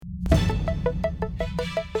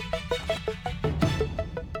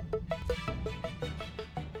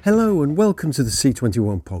Hello and welcome to the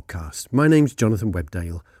C21 podcast. My name's Jonathan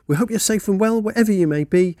Webdale. We hope you're safe and well wherever you may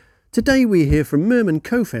be. Today we hear from Merman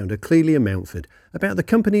co-founder Clelia Mountford about the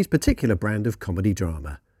company's particular brand of comedy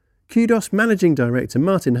drama. Kudos Managing Director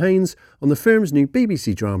Martin Haynes on the firm's new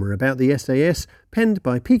BBC drama about the SAS, penned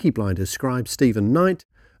by Peaky Blinders scribe Stephen Knight,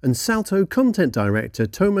 and Salto Content Director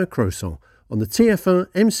Thomas Crosson on the TF1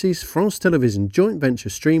 M6 France Television joint venture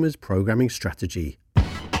streamers programming strategy.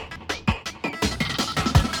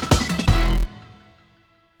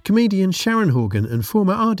 Comedian Sharon Horgan and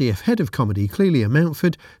former RDF head of comedy Clelia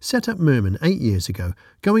Mountford set up Merman 8 years ago,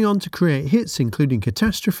 going on to create hits including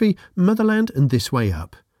Catastrophe, Motherland and This Way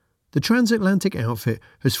Up. The transatlantic outfit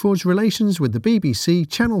has forged relations with the BBC,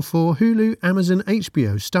 Channel 4, Hulu, Amazon,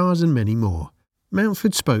 HBO, Stars and many more.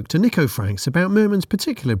 Mountford spoke to Nico Franks about Merman's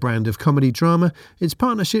particular brand of comedy drama, its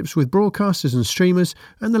partnerships with broadcasters and streamers,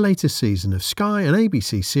 and the latest season of Sky and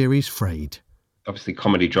ABC series Frayed. Obviously,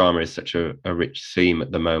 comedy drama is such a rich theme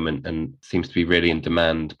at the moment and seems to be really in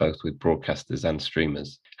demand both with broadcasters and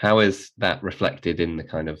streamers. How is that reflected in the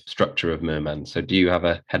kind of structure of Merman? So do you have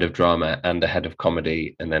a head of drama and a head of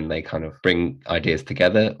comedy and then they kind of bring ideas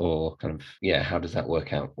together, or kind of, how does that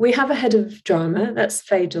work out? We have a head of drama, that's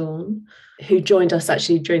Faye Dawn, who joined us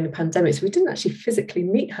actually during the pandemic. So we didn't actually physically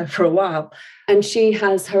meet her for a while. And she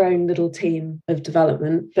has her own little team of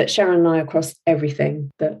development, but Sharon and I are across everything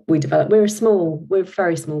that we develop. We're a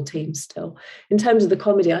very small team still. In terms of the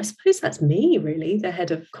comedy, I suppose that's me really, the head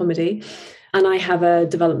of comedy. And I have a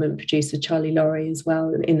development producer, Charlie Laurie, as well,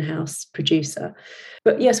 an in-house producer.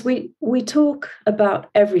 But yes, we talk about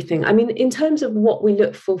everything. I mean, in terms of what we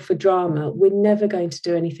look for drama, we're never going to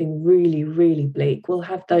do anything really, really bleak. We'll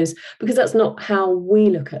have those, because that's not how we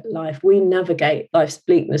look at life. We navigate life's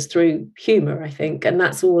bleakness through humour, I think. And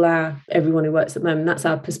that's all everyone who works at Merman, that's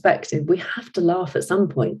our perspective. We have to laugh at some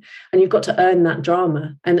point, and you've got to earn that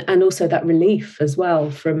drama and also that relief as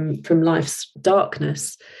well from life's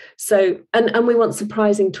darkness. So, and we want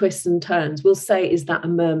surprising twists and turns. We'll say, is that a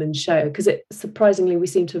Merman show? Because surprisingly, we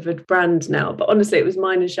seem to have a brand now. But honestly, it was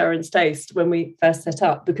mine and Sharon's taste when we first set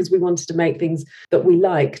up, because we wanted to make things that we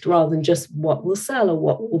liked rather than just what will sell or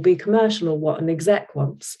what will be commercial or what an exec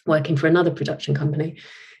wants, working for another production company.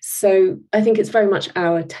 So I think it's very much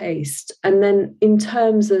our taste. And then in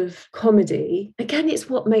terms of comedy, again, it's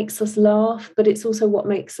what makes us laugh, but it's also what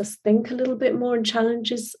makes us think a little bit more and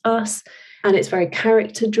challenges us. And it's very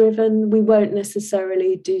character driven. We won't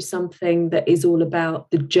necessarily do something that is all about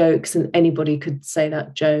the jokes and anybody could say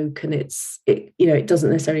that joke and it doesn't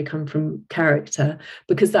necessarily come from character,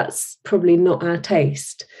 because that's probably not our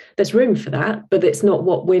taste. There's room for that, but it's not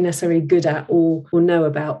what we're necessarily good at or know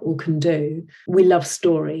about or can do. We love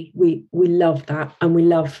story. We love that. And we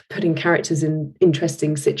love putting characters in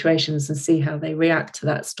interesting situations and see how they react to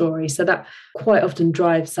that story. So that quite often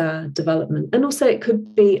drives our development. And also it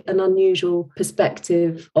could be an unusual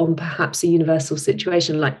perspective on perhaps a universal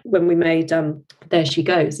situation, like when we made There She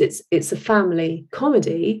Goes. It's a family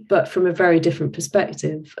comedy, but from a very different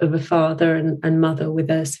perspective of a father and mother with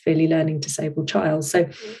a severely learning disabled child. So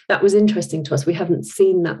that was interesting to us. We haven't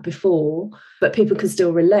seen that before, but people can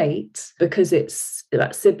still relate because it's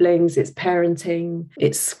about siblings, it's parenting,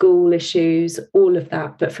 it's school issues, all of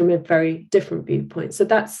that, but from a very different viewpoint. So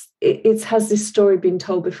it has this story been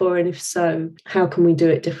told before? And if so, how can we do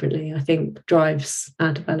it differently? I think drives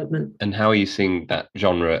our development. And how are you seeing that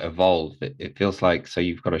genre evolve? It feels like, so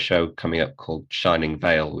you've got a show coming up called Shining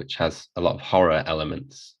Vale, which has a lot of horror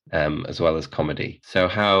elements as well as comedy. So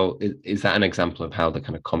how is that an example of how the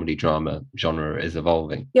kind of comedy drama genre is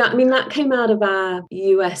evolving? Yeah, I mean, that came out of our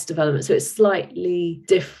US development, so it's slightly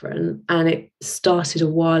different, and it started a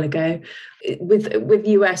while ago. With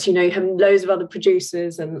US, you have loads of other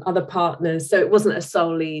producers and other partners, so it wasn't a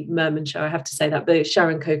solely Merman show, I have to say that, but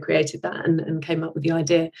Sharon co-created that and came up with the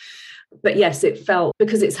idea. But yes, it felt,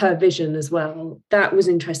 because it's her vision as well, that was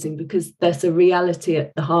interesting, because there's a reality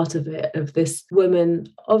at the heart of it, of this woman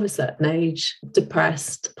of a certain age,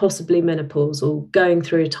 depressed, possibly menopausal, going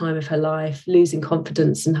through a time of her life, losing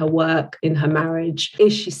confidence in her work, in her marriage.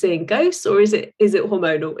 Is she seeing ghosts, or is it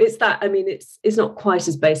hormonal? It's that, I mean, it's not quite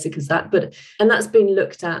as basic as that, and that's been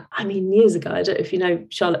looked at, I mean, years ago. I don't know if you know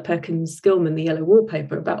Charlotte Perkins Gilman, The Yellow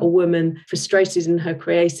Wallpaper, about a woman frustrated in her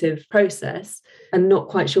creative process, and not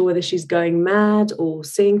quite sure whether she's going mad or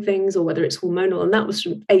seeing things or whether it's hormonal. And that was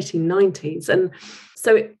from 1890s. And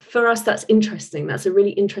so for us, that's interesting. That's a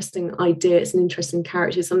really interesting idea. It's an interesting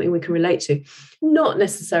character, it's something we can relate to. Not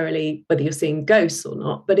necessarily whether you're seeing ghosts or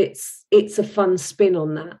not, but it's a fun spin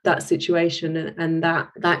on that situation and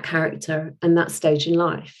that character and that stage in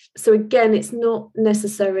life. So again, it's not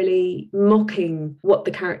necessarily mocking what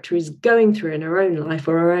the character is going through in her own life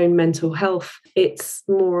or her own mental health. It's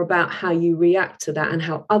more about how you react to that and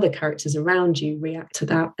how other characters around you react to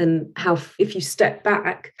that, and how, if you step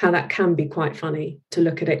back, how that can be quite funny to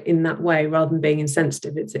look at it in that way rather than being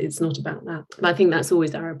insensitive. It's not about that. But I think that's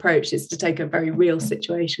always our approach, is to take a very real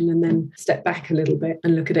situation and then step back a little bit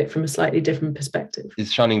and look at it from a slightly different perspective.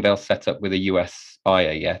 Is Shining Vale set up with a US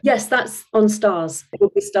buyer yet? Yes, that's on Stars. It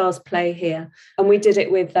will be Stars Play here. And we did it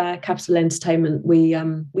with Capital Entertainment. We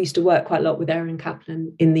used to work quite a lot with Aaron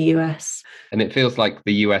Kaplan in the US. And it feels like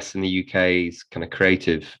the US and the UK's kind of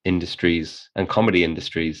creative industries and comedy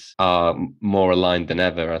industries are more aligned than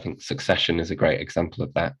ever. I think Succession is a great example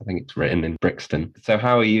of that. I think it's written in Brixton. So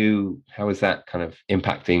how is that kind of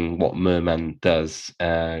impacting what Merman does?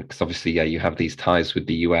 Because obviously, you have these ties with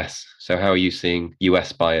the US. So how are you seeing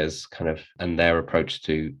US buyers kind of and their approach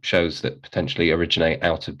to shows that potentially originate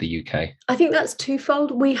out of the UK? I think that's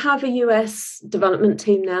twofold. We have a US development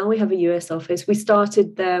team now. We have a US office. We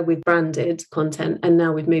started there with branded content, and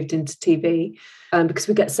now we've moved into TV. Because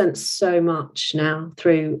we get sent so much now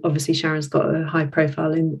through, obviously Sharon's got a high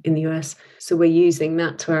profile in the US, so we're using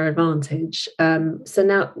that to our advantage.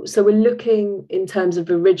 So we're looking in terms of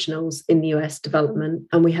originals in the US development,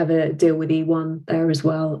 and we have a deal with E1 there as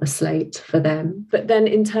well, a slate for them. But then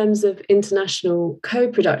in terms of international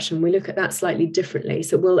co-production, we look at that slightly differently.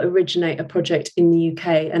 So we'll originate a project in the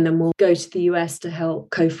UK and then we'll go to the US to help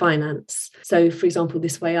co-finance. So for example,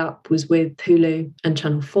 This Way Up was with Hulu and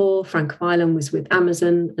Channel 4, Frank of Ireland was with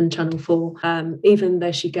Amazon and Channel 4. Even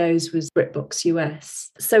There She Goes was BritBox US.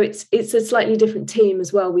 So it's a slightly different team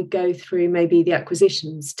as well. We go through maybe the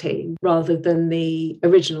acquisitions team rather than the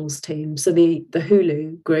originals team. So the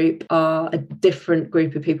Hulu group are a different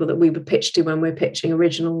group of people that we would pitch to when we're pitching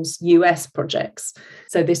originals US projects.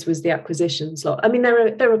 So this was the acquisitions lot. I mean,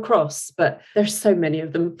 they're across, but there's so many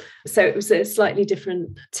of them. So it was a slightly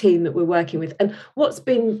different team that we're working with. And what's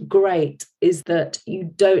been great is that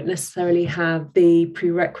you don't necessarily have the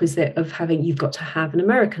prerequisite of you've got to have an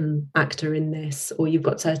American actor in this, or you've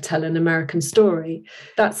got to tell an American story.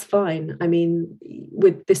 That's fine. I mean,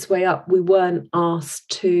 with This Way Up, we weren't asked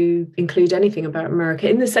to include anything about America.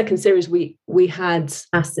 In the second series, we had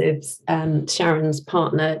Massive's, Sharon's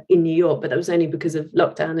partner, in New York, but that was only because of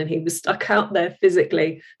lockdown, and he was stuck out there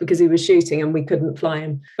physically because he was shooting and we couldn't fly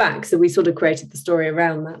him back. So we sort of created the story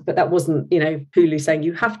around that, but that wasn't, Hulu saying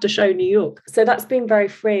you have to show New York. So that's been very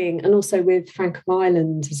freeing. And also with Frank of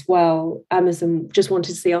Ireland as well, Amazon just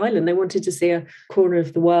wanted to see Ireland. They wanted to see a corner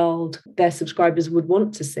of the world their subscribers would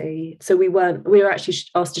want to see. So we were actually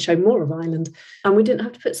asked to show more of Ireland, and we didn't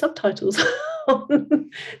have to put subtitles on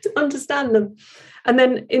to understand them. And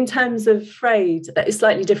then in terms of Frayed, that is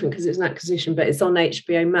slightly different because it's an acquisition, but it's on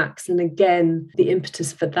HBO Max. And again, the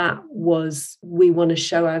impetus for that was we want to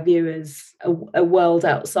show our viewers a world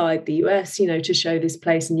outside the US, to show this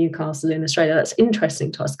place in Newcastle in Australia. That's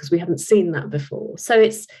interesting to us because we haven't seen that before. So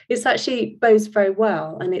it's actually bodes very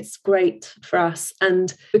well, and it's great for us.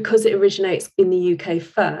 And because it originates in the UK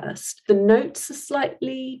first, the notes are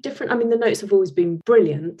slightly different. I mean, the notes have always been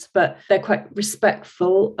brilliant, but they're quite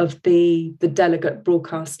respectful of the delegate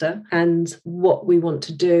broadcaster and what we want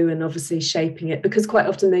to do, and obviously shaping it, because quite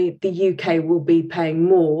often the UK will be paying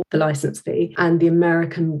more the license fee and the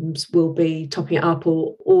Americans will be topping it up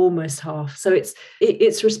or almost half. So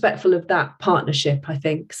it's respectful of that partnership, I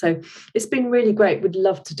think. So it's been really great. We'd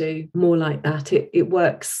love to do more like that. It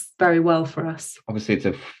works very well for us. Obviously, it's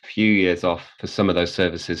a few years off for some of those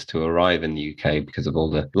services to arrive in the UK because of all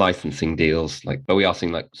the licensing deals. But we are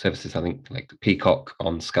seeing services, I think, like Peacock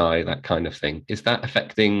on Sky, that kind of thing. Is that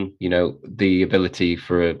affecting, the ability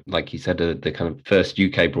for, like you said, the kind of first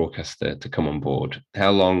UK broadcaster to come on board?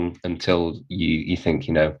 How long until you think,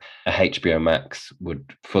 a HBO Max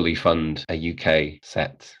would fully fund a UK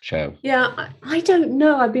set show? Yeah, I don't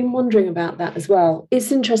know. I've been wondering about that as well.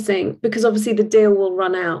 It's interesting because obviously the deal will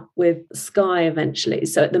run out with Sky eventually.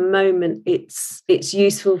 So at the moment, it's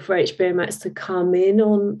useful for HBO Max to come in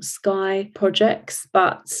on Sky projects,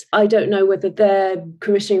 but I don't know whether their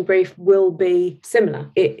commissioning brief will be be similar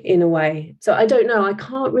in a way. So I don't know. I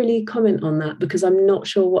can't really comment on that because I'm not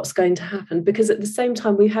sure what's going to happen. Because at the same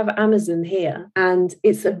time, we have Amazon here, and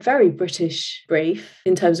it's a very British brief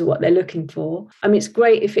in terms of what they're looking for. I mean, it's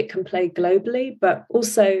great if it can play globally, but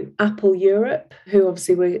also Apple Europe, who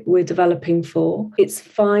obviously we're developing for. It's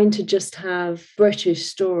fine to just have British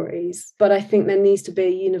stories, but I think there needs to be a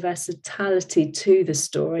universality to the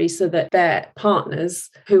story so that their partners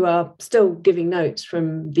who are still giving notes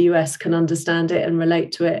from the US can understand it and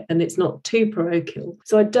relate to it, and it's not too parochial.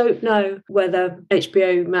 So I don't know whether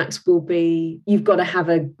HBO Max will be, you've got to have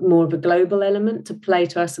a more of a global element to play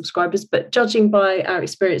to our subscribers, but judging by our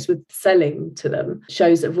experience with selling to them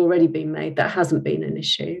shows that have already been made, that hasn't been an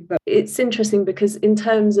issue. But it's interesting because in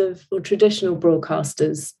terms of traditional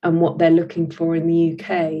broadcasters and what they're looking for in the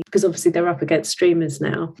UK, because obviously they're up against streamers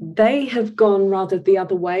now, they have gone rather the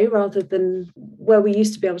other way, rather than where we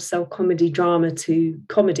used to be able to sell comedy drama to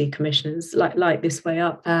comedy commissioners like This Way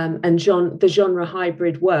Up, and the genre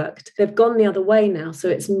hybrid worked. They've gone the other way now, so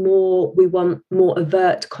it's more, we want more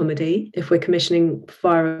overt comedy if we're commissioning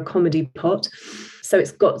via a comedy pot. So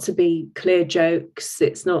it's got to be clear jokes.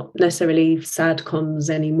 It's not necessarily sadcoms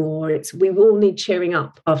anymore. We all need cheering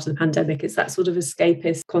up after the pandemic. It's that sort of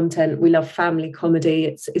escapist content. We love family comedy.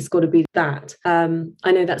 It's got to be that.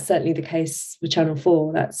 I know that's certainly the case with Channel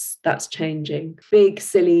 4. That's changing. Big,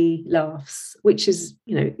 silly laughs, which is,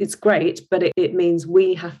 it's great, but it means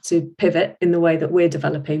we have to pivot in the way that we're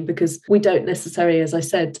developing because we don't necessarily, as I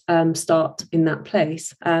said, start in that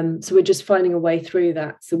place. So we're just finding a way through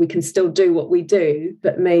that so we can still do what we do,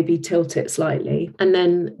 but maybe tilt it slightly. And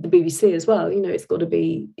then the BBC as well, it's got to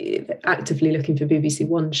be actively looking for BBC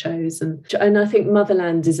One shows. And I think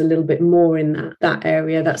Motherland is a little bit more in that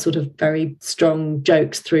area, that sort of very strong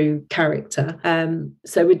jokes through character.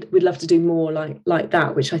 So we'd love to do more like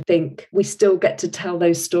that, which I think we still get to tell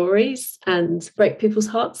those stories and break people's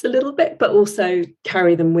hearts a little bit, but also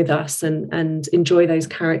carry them with us and enjoy those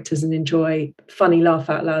characters and enjoy funny laugh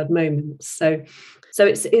out loud moments. So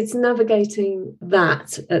it's navigating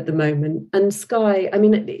that at the moment. And Sky, I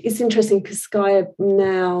mean, it's interesting because Sky are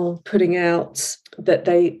now putting out that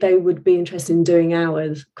they would be interested in doing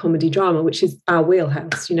our comedy drama, which is our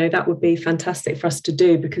wheelhouse. That would be fantastic for us to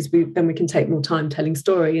do because then we can take more time telling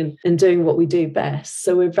story and doing what we do best.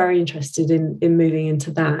 So we're very interested in moving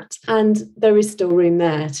into that. And there is still room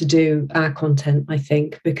there to do our content, I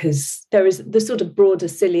think, because there is the sort of broader,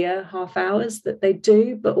 sillier half hours that they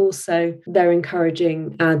do, but also they're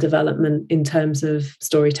encouraging our development in terms of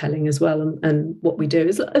storytelling as well and what we do,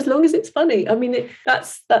 as long as it's funny. I mean,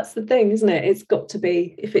 that's the thing, isn't it? It's got to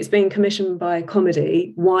be, if it's being commissioned by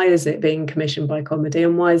comedy, why is it being commissioned by comedy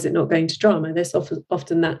and why is it not going to drama? There's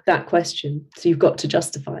often that question. So you've got to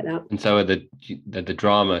justify that. And so are the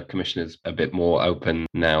drama commissioners a bit more open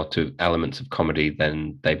now to elements of comedy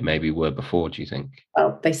than they maybe were before, do you think?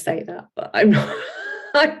 Well, they say that, but I'm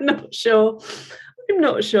not sure. I'm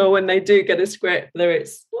not sure when they do get a script whether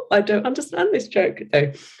it's, I don't understand this joke.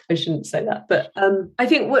 No, I shouldn't say that. But I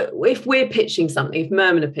think if we're pitching something, if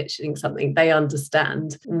Merman are pitching something, they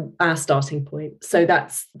understand our starting point. So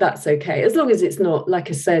that's okay. As long as it's not, like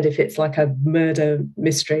I said, if it's like a murder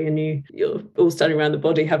mystery and you're all standing around the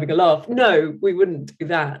body having a laugh. No, we wouldn't do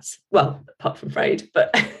that. Well, apart from Frayed,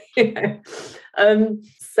 but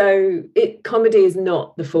so comedy is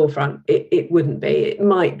not the forefront. It wouldn't be. It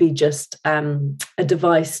might be just a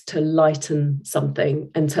device to lighten something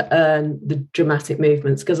and to earn the dramatic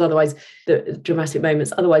movements, because otherwise the dramatic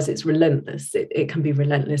moments, otherwise it's relentless. It can be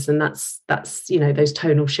relentless, and that's those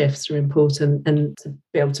tonal shifts are important, and to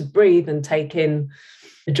be able to breathe and take in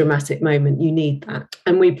a dramatic moment, you need that,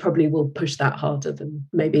 and we probably will push that harder than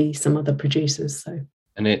maybe some other producers. So.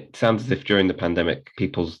 And it sounds as if during the pandemic,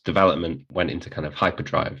 people's development went into kind of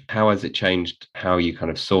hyperdrive. How has it changed how you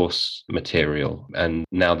kind of source material? And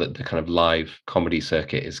now that the kind of live comedy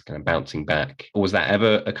circuit is kind of bouncing back, was that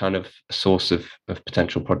ever a kind of source of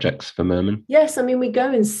potential projects for Merman? Yes, I mean, we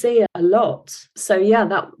go and see a lot. So yeah,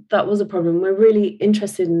 that was a problem. We're really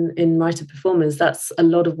interested in writer performers. That's a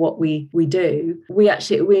lot of what we do. We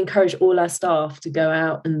encourage all our staff to go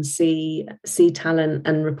out and see talent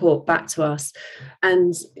and report back to us. And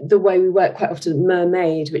the way we work quite often,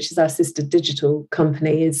 Mermaid, which is our sister digital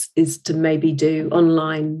company, is to maybe do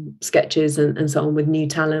online sketches and so on with new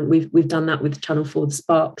talent. We've done that with Channel 4, the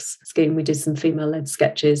Sparks scheme. We did some female-led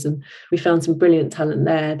sketches and we found some brilliant talent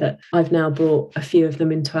there that I've now brought a few of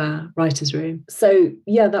them into our writer's room. So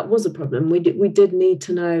yeah, that was a problem. We did need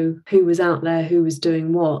to know who was out there, who was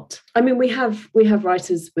doing what. I mean, we have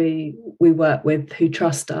writers we work with who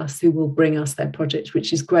trust us, who will bring us their projects,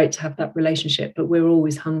 which is great to have that relationship. But we're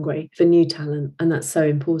always hungry for new talent, and that's so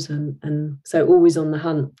important. And so always on the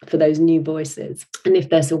hunt for those new voices. And if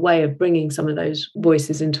there's a way of bringing some of those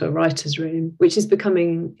voices into a writer's room, which is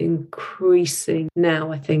becoming increasing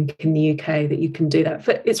now, I think, in the UK, that you can do that.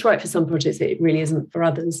 It's right for some projects, it really isn't for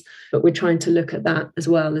others. But we're trying to look at that as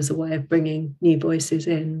well as a way of bringing new voices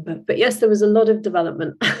in. But yes, there was a lot of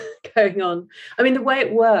development going on. I mean, the way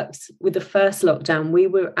it worked with the first lockdown, we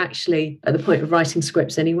were actually at the point of writing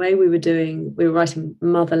scripts anyway. We were writing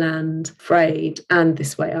Motherland, Frayed, and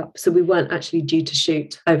This Way Up. So we weren't actually due to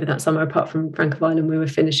shoot over that summer, apart from Frank of Ireland. We were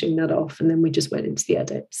finishing that off, and then we just went into the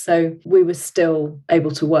edit. So we were still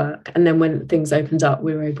able to work. And then when things opened up,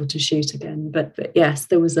 we were able to shoot again. But yes,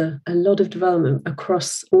 there was a lot of development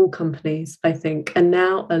across all companies, I think. And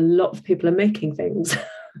now a lot of people are making things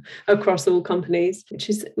across all companies, which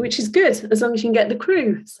is good, as long as you can get the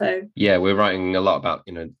crew. So yeah, we're writing a lot about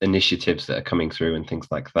initiatives that are coming through and things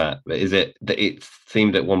like that. But is it that it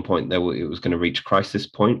seemed at one point it was going to reach crisis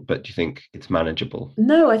point, but do you think it's manageable?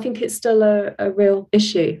 No, I think it's still a real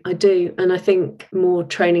issue. I do. And I think more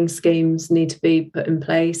training schemes need to be put in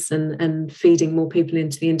place, and feeding more people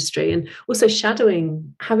into the industry, and also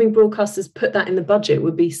shadowing. Having broadcasters put that in the budget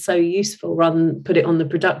would be so useful, rather than put it on the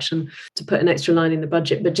production to put an extra line in the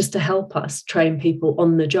budget, but just to help us train people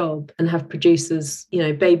on the job and have producers,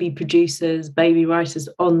 baby producers, baby writers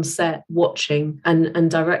on set watching, and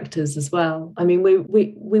directors as well. I mean,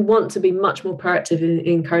 we want to be much more proactive in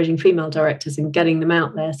encouraging female directors and getting them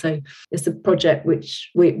out there. So it's a project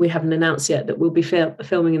which we haven't announced yet that we'll be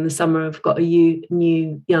filming in the summer. I've got a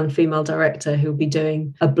new young female director who will be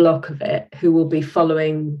doing a block of it, who will be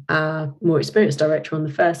following our more experienced director on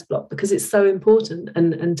the first block, because it's so important,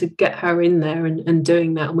 and to get her in there and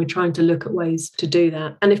doing that. And we're trying to look at ways to do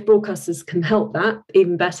that. And if broadcasters can help that,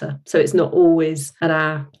 even better. So it's not always at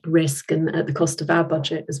our risk and at the cost of our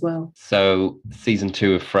budget as well. So season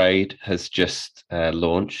 2 of Frayed has just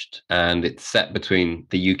launched, and it's set between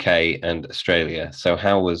the UK and Australia. So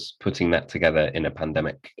how was putting that together in a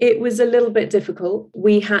pandemic? It was a little bit difficult.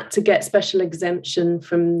 We had to get special exemption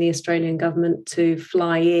from the Australian government to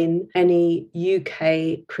fly in any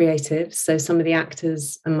UK creatives, so some of the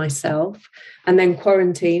actors and myself, and then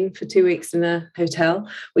quarantine for 2 weeks in a hotel,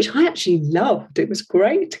 which I actually loved. It was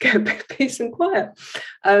great to get a bit of peace and quiet.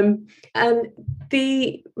 And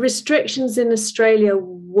the restrictions in Australia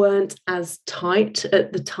weren't as tight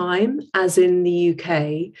at the time as in the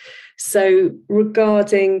UK. So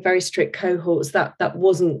regarding very strict cohorts, that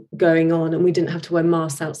wasn't going on, and we didn't have to wear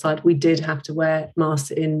masks outside. We did have to wear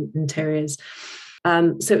masks in interiors.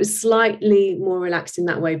 So it was slightly more relaxed in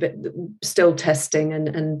that way, but still testing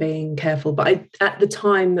and being careful. But at the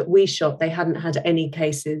time that we shot, they hadn't had any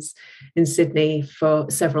cases in Sydney for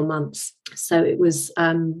several months. So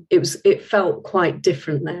it felt quite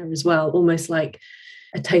different there as well, almost like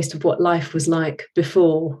a taste of what life was like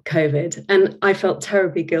before COVID. And I felt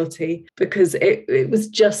terribly guilty because it was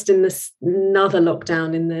just in this another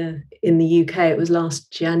lockdown in the UK. It was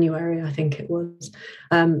last January, I think it was.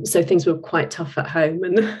 So things were quite tough at home.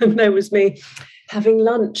 And there was me having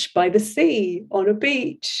lunch by the sea on a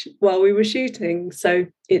beach while we were shooting. So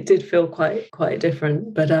it did feel quite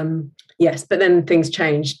different. But yes, but then things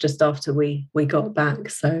changed just after we got back.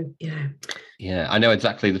 So, Yeah, I know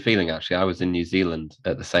exactly the feeling, actually. I was in New Zealand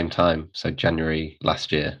at the same time, so January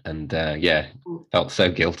last year, and felt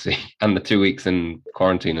so guilty. And the 2 weeks in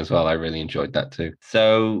quarantine as well, I really enjoyed that too.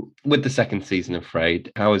 So with the second season of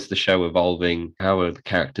Frayed, how is the show evolving? How are the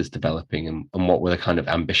characters developing, and what were the kind of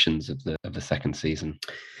ambitions of the second season?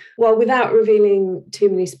 Well, without revealing too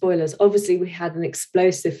many spoilers, obviously we had an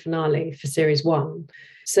explosive finale for series 1.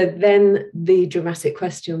 So then the dramatic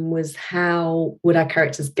question was, how would our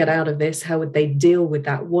characters get out of this? How would they deal with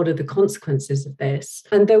that? What are the consequences of this?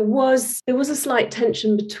 And there was a slight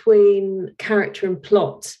tension between character and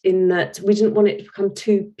plot, in that we didn't want it to become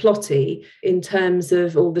too plotty in terms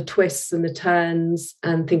of all the twists and the turns,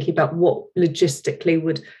 and thinking about what logistically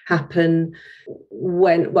would happen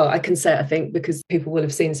when, well, I can say, I think, because people will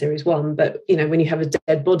have seen series 1, but when you have a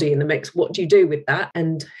dead body in the mix, what do you do with that?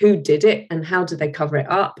 And who did it? And how do they cover it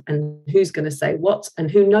up? And who's going to say what? And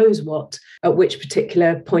who knows what at which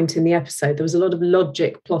particular point in the episode? There was a lot of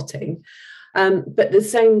logic plotting. But at the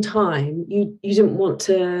same time, you didn't want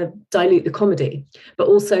to dilute the comedy, but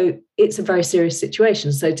also it's a very serious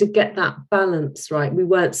situation. So to get that balance right, we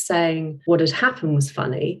weren't saying what had happened was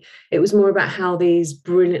funny. It was more about how these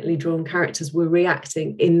brilliantly drawn characters were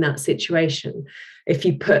reacting in that situation. If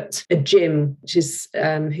you put a Jim, which is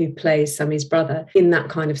who plays Sammy's brother, in that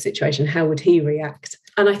kind of situation, how would he react?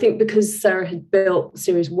 And I think because Sarah had built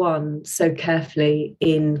series one so carefully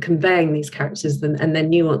in conveying these characters and their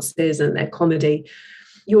nuances and their comedy,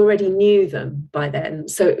 you already knew them by then.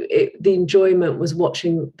 So the enjoyment was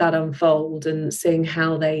watching that unfold and seeing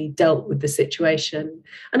how they dealt with the situation,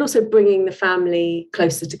 and also bringing the family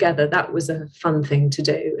closer together. That was a fun thing to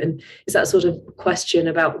do. And it's that sort of question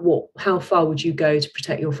about how far would you go to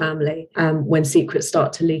protect your family when secrets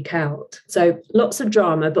start to leak out. So lots of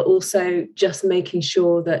drama, but also just making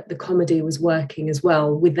sure that the comedy was working as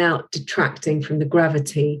well without detracting from the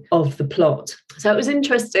gravity of the plot. So it was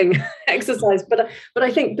interesting exercise, but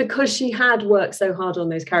I think because she had worked so hard on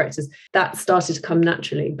those characters, that started to come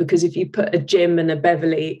naturally. Because if you put a Jim and a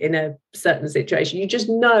Beverly in a certain situation, you just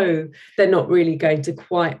know they're not really going to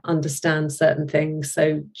quite understand certain things.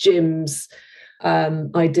 So Jim's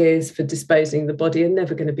ideas for disposing of the body are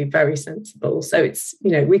never going to be very sensible. So it's,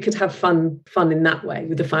 we could have fun in that way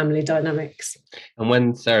with the family dynamics. And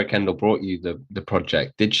when Sarah Kendall brought you the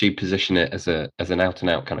project, did she position it as an out and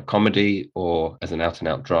out kind of comedy or as an out and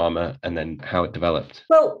out drama, and then how it developed?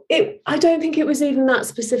 Well, I don't think it was even that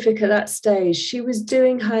specific at that stage. She was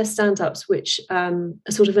doing her stand-ups, which are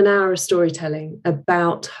sort of an hour of storytelling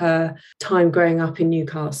about her time growing up in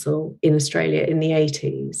Newcastle in Australia in the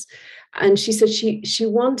 80s. And she said she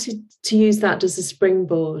wanted to use that as a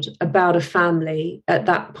springboard about a family at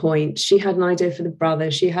that point. She had an idea for the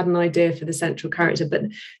brother. She had an idea for the central character, but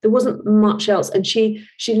there wasn't much else. And she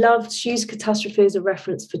used Catastrophe as a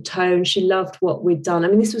reference for tone. She loved what we'd done. I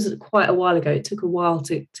mean, this was quite a while ago. It took a while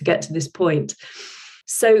to get to this point.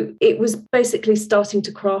 So it was basically starting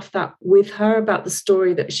to craft that with her about the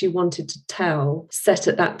story that she wanted to tell, set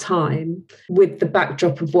at that time, with the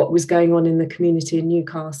backdrop of what was going on in the community in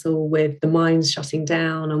Newcastle, with the mines shutting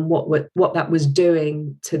down and what that was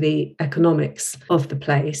doing to the economics of the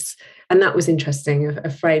place. And that was interesting, a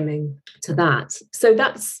framing to that. So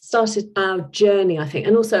that started our journey, I think.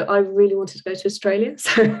 And also, I really wanted to go to Australia.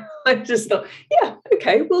 So I just thought, yeah,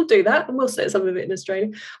 okay, we'll do that. And we'll set some of it in Australia.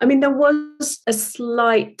 I mean, there was a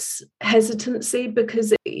slight hesitancy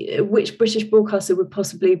because which British broadcaster would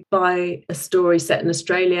possibly buy a story set in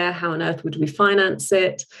Australia? How on earth would we finance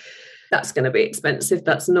it? That's going to be expensive.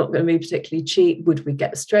 That's not going to be particularly cheap. Would we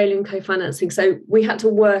get Australian co-financing? So we had to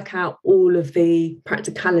work out all of the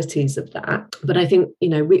practicalities of that. But I think,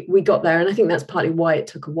 we got there. And I think that's partly why it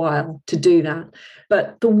took a while to do that.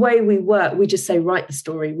 But the way we work, we just say, write the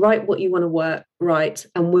story, write what you want to write,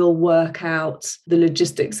 and we'll work out the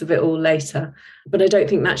logistics of it all later. But I don't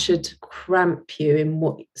think that should cramp you in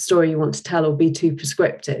what story you want to tell or be too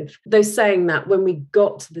prescriptive. Though saying that, when we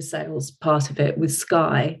got to the sales part of it with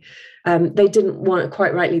Sky, they didn't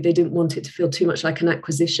want it to feel too much like an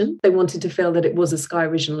acquisition. They wanted to feel that it was a Sky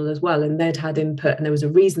original as well, and they'd had input and there was a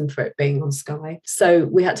reason for it being on Sky. So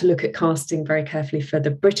we had to look at casting very carefully for the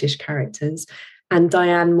British characters. And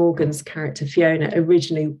Diane Morgan's character, Fiona,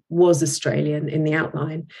 originally was Australian in the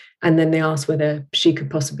outline. And then they asked whether she could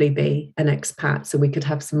possibly be an expat, so we could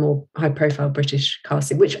have some more high-profile British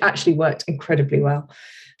casting, which actually worked incredibly well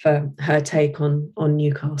for her take on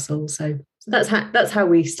Newcastle. So that's how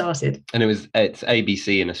we started. And it's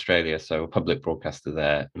ABC in Australia, so a public broadcaster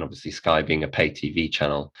there, and obviously Sky being a pay TV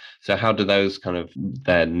channel. So how do those kind of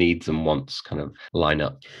their needs and wants kind of line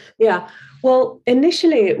up? Yeah. Well,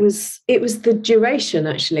 initially it was the duration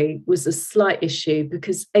actually was a slight issue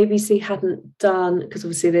because ABC hadn't done, because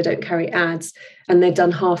obviously they don't carry ads, and they'd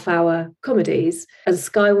done half-hour comedies, and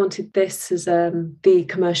Sky wanted this as the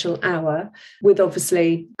commercial hour with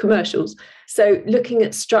obviously commercials. So looking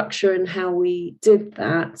at structure and how we did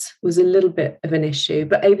that was a little bit of an issue.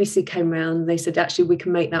 But ABC came around and they said, actually, we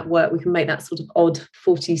can make that work. We can make that sort of odd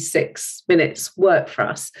 46 minutes work for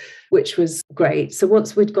us, which was great. So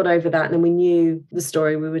once we'd got over that and then we knew the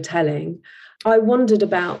story we were telling, I wondered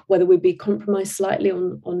about whether we'd be compromised slightly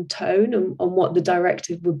on tone and on what the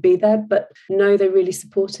directive would be there. But no, they really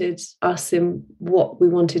supported us in what we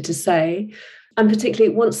wanted to say. And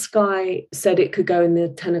particularly once Sky said it could go in the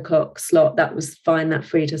 10 o'clock slot, that was fine, that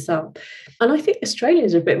freed us up. And I think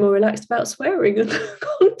Australians are a bit more relaxed about swearing and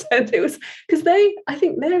content. It was because I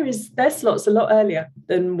think their slot's a lot earlier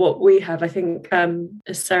than what we have. I think,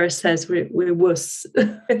 as Sarah says, we're wuss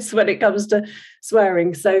when it comes to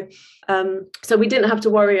swearing. So we didn't have to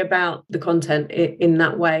worry about the content in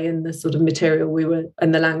that way and the sort of material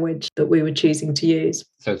and the language that we were choosing to use.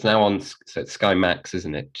 So it's now on it's Sky Max,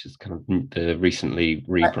 isn't it? Which is kind of the recently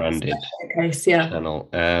rebranded channel.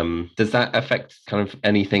 Does that affect kind of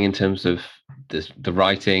anything in terms of the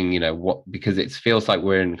writing? Because it feels like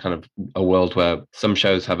we're in kind of a world where some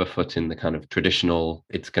shows have a foot in the kind of traditional,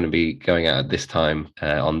 it's going to be going out at this time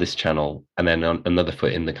on this channel, and then another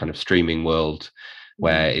foot in the kind of streaming world.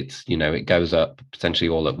 where it's, it goes up potentially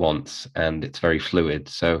all at once and it's very fluid.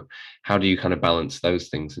 So how do you kind of balance those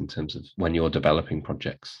things in terms of when you're developing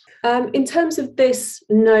projects? In terms of this,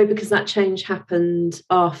 no, because that change happened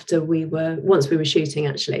once we were shooting,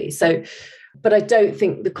 actually. So, but I don't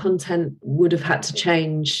think the content would have had to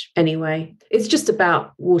change anyway. It's just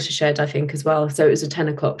about Watershed, I think, as well. So it was a 10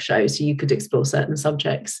 o'clock show, so you could explore certain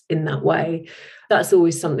subjects in that way. That's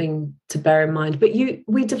always something to bear in mind. But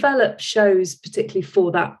we develop shows particularly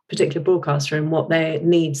for that particular broadcaster and what their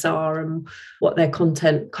needs are and what their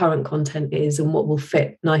current content is and what will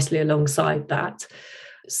fit nicely alongside that.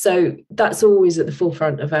 So that's always at the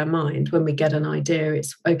forefront of our mind. When we get an idea,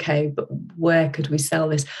 it's okay, but where could we sell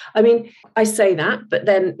this? I mean, I say that, but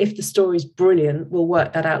then if the story's brilliant, we'll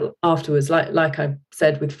work that out afterwards. Like I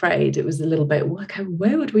said with Frayed, it was a little bit, okay,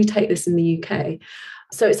 where would we take this in the UK?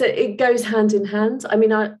 So it goes hand in hand. I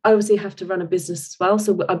mean, I obviously have to run a business as well.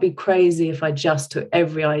 So I'd be crazy if I just took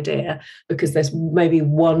every idea because there's maybe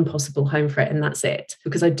one possible home for it and that's it.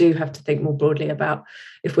 Because I do have to think more broadly about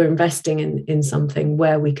if we're investing in something,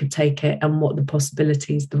 where we could take it and what the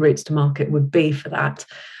possibilities, the routes to market would be for that.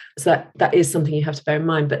 So that is something you have to bear in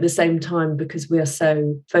mind. But at the same time, because we are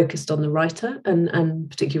so focused on the writer and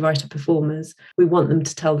particularly writer performers, we want them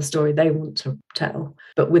to tell the story they want to tell,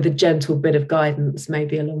 but with a gentle bit of guidance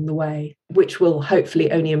maybe along the way, which will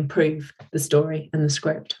hopefully only improve the story and the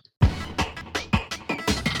script.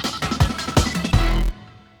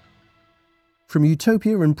 From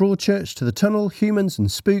Utopia and Broadchurch to The Tunnel, Humans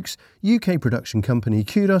and Spooks, UK production company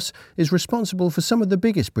Kudos is responsible for some of the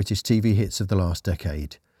biggest British TV hits of the last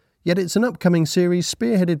decade. Yet it's an upcoming series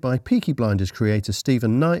spearheaded by Peaky Blinders creator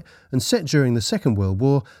Stephen Knight and set during the Second World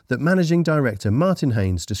War that managing director Martin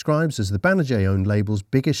Haynes describes as the Banijay-owned label's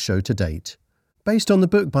biggest show to date. Based on the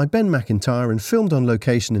book by Ben McIntyre and filmed on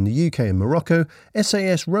location in the UK and Morocco,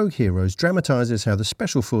 SAS Rogue Heroes dramatises how the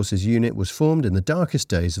Special Forces unit was formed in the darkest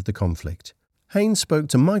days of the conflict. Haynes spoke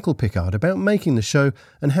to Michael Pickard about making the show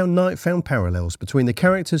and how Knight found parallels between the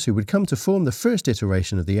characters who would come to form the first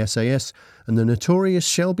iteration of the SAS and the notorious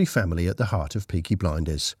Shelby family at the heart of Peaky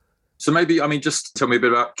Blinders. So maybe, just tell me a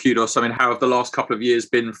bit about Kudos. How have the last couple of years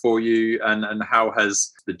been for you and how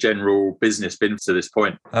has the general business been to this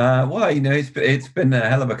point? It's been a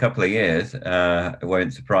hell of a couple of years. It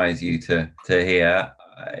won't surprise you to hear.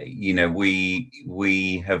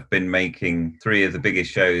 We have been making three of the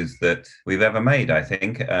biggest shows that we've ever made, I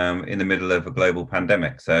think, in the middle of a global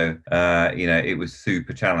pandemic. So, it was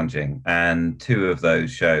super challenging. And two of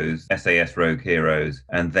those shows, SAS Rogue Heroes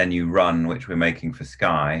and Then You Run, which we're making for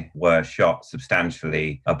Sky, were shot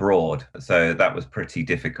substantially abroad. So that was pretty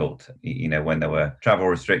difficult, when there were travel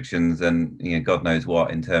restrictions and, God knows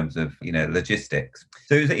what in terms of, logistics.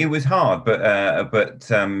 So it was hard, but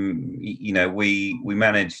we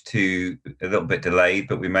managed to, a little bit delayed,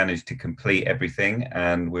 but we managed to complete everything,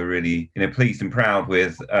 and we're really pleased and proud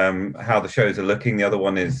with how the shows are looking. The other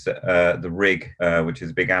one is The Rig, which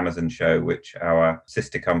is a big Amazon show which our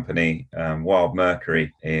sister company Wild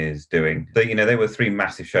Mercury is doing. So they were three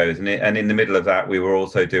massive shows, and in the middle of that we were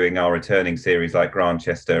also doing our returning series like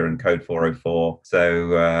Grantchester and Code 404.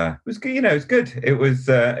 So it was good. It was good. It was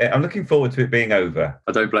I'm looking forward to it being over.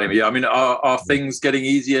 I don't blame you. Are things getting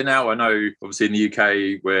easier now? I know obviously in the UK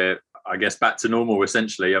we're, I guess, back to normal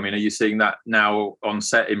essentially. Are you seeing that now on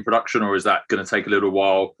set in production, or is that going to take a little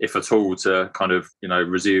while, if at all, to kind of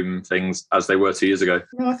resume things as they were 2 years ago?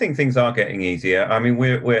 No, I think things are getting easier.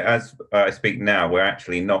 We're as I speak now, we're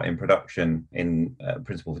actually not in production in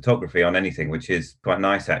principal photography on anything, which is quite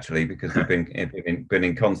nice actually, because we've been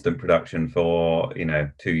in constant production for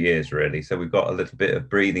 2 years really. So we've got a little bit of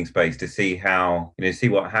breathing space to see how see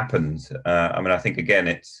what happens. I think again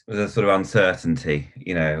it's a sort of uncertainty.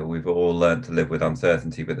 We've all learned to live with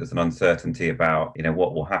uncertainty, but there's an uncertainty about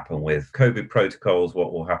what will happen with COVID protocols,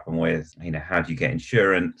 what will happen with how do you get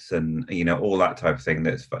insurance, and all that type of thing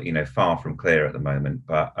that's far from clear at the moment.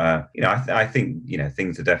 But I think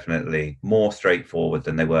things are definitely more straightforward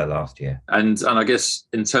than they were last year. And I guess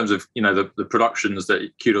in terms of the productions that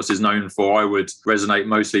Kudos is known for, I would resonate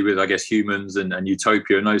mostly with, I guess, Humans and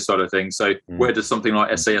Utopia and those sort of things. So where does something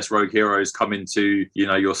like SAS Rogue Heroes come into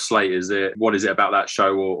your slate? What is it about that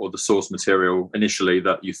show or the source material initially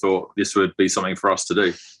that you thought this would be something for us to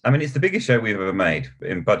do? It's the biggest show we've ever made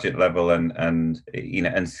in budget level and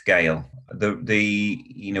scale.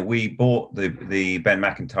 We bought the Ben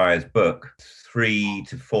McIntyre's book 3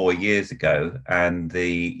 to 4 years ago, and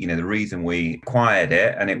the reason we acquired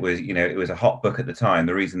it, and it was a hot book at the time.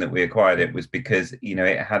 The reason that we acquired it was because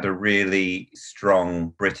it had a really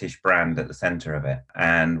strong British brand at the center of it,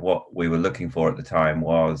 and what we were looking for at the time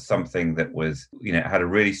was something that was had a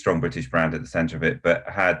really strong strong British brand at the centre of it, but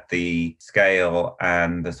had the scale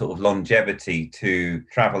and the sort of longevity to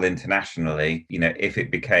travel internationally. You know, if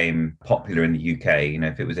it became popular in the UK, you know,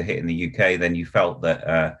 if it was a hit in the UK, then you felt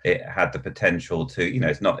that it had the potential to, you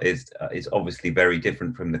know, it's obviously very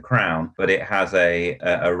different from The Crown, but it has a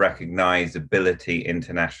recognisability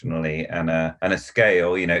internationally and a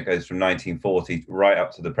scale. You know, it goes from 1940 right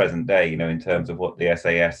up to the present day, you know, in terms of what the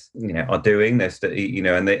SAS, you know, are doing. You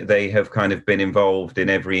know, and they have kind of been involved in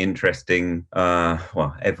every interesting,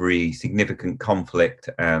 every significant conflict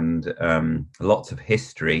and lots of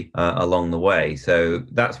history along the way. So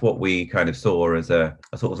that's what we kind of saw as a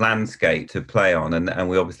sort of landscape to play on, and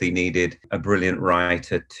we obviously needed a brilliant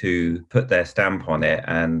writer to put their stamp on it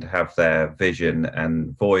and have their vision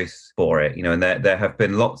and voice for it. You know, and there have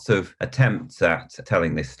been lots of attempts at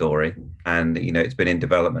telling this story, and you know, it's been in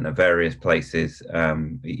development at various places,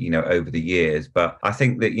 you know, over the years. But I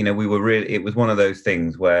think that, you know, it was one of those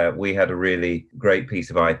things where we had a really great piece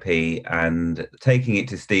of IP, and taking it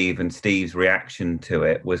to Steve and Steve's reaction to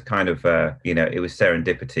it was kind of, you know, it was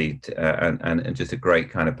serendipity and just a great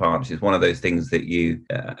kind of partnership. It's one of those things that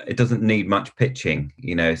it doesn't need much pitching.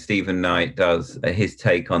 You know, Stephen Knight does his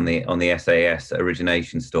take on the SAS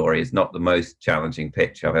origination story is not the most challenging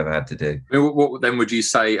pitch I've ever had to do. What then would you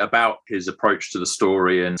say about his approach to the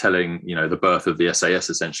story and telling, you know, the birth of the SAS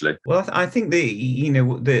essentially? Well, I think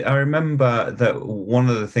I remember that one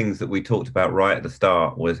of the things that we talked about right at the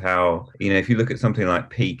start was how, you know, if you look at something like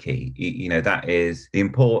Peaky, you know, that is the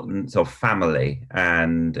importance of family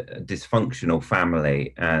and dysfunctional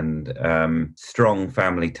family and strong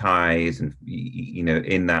family ties, and you know,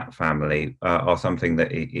 in that family are something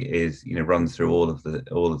that is, you know, runs through all of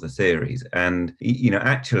the series. And you know,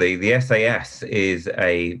 actually the SAS is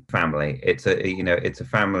a family. It's a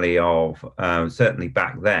family of certainly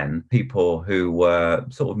back then, people who were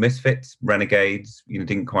sort of misfits, renegades, you know,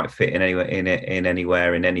 didn't quite fit in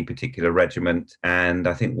anywhere in any particular regiment. And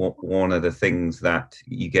I think one of the things that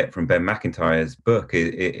you get from Ben McIntyre's book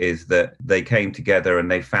is that they came together and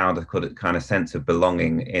they found a kind of sense of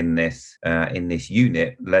belonging in this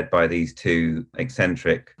unit led by these two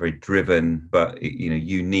eccentric, very driven, but you know,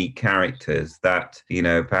 unique characters that, you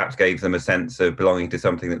know, perhaps gave them a sense of belonging to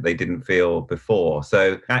something that they didn't feel before.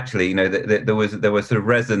 So actually, you know, there were sort of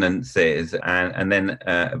resonances, and then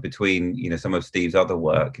between, you know, some of Steve's other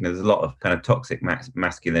work, you know, there's a lot of kind of toxic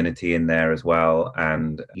masculinity in there as well.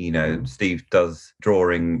 And you know, Steve does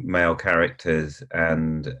drawing male characters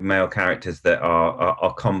that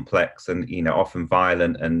are complex and, you know, often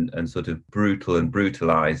violent and sort of brutal and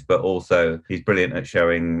brutalized, but also he's brilliant at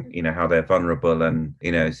showing, you know, how they're vulnerable and,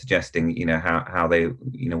 you know, suggesting, you know, how they,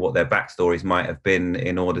 you know, what their backstories might have been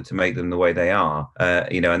in order to make them the way they are.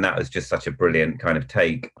 You know, and that was just such a brilliant kind of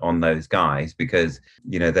take on those guys, because,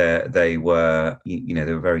 you know, they were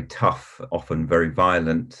very tough, often very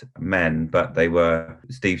violent men, but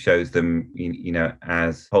Steve shows them, you know,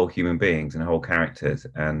 as whole human beings and whole characters.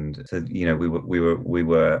 And so, you know, we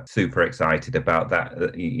were super excited about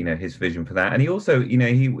that, you know, his vision for that. And he also, you know,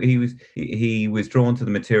 he was drawn to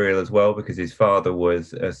the material as well because his father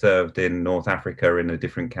was served in North Africa in a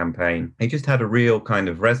different campaign. He just had a real kind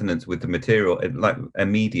of resonance with the material, like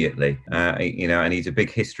immediately, you know, and he's a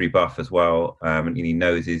big history buff as well. And he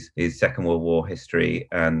knows his Second World War history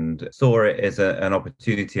and saw it as an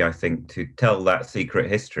opportunity, I think, to tell that secret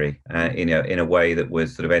history, you know, in a way that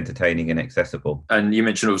was sort of entertaining and accessible. And you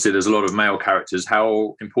mentioned obviously there's a lot of male characters.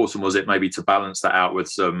 How important was it maybe to balance that out with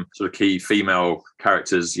some sort of key female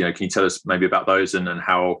characters? You know, can you tell us maybe about those and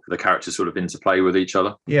how the characters sort of interplay with each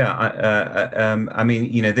other? Yeah, I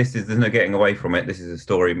mean, you know, there's no getting away from it. This is a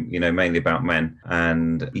story, you know, mainly about men,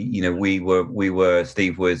 and you know,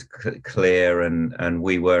 Steve was clear, and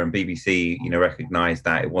we were, and BBC, you know, recognised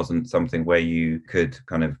that it wasn't something where you could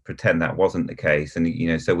kind of pretend that wasn't the case, and you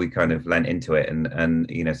know, so we kind of lent into it and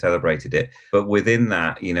you know, celebrated it. But within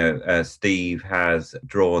that, you know, Steve has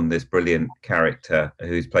drawn this brilliant character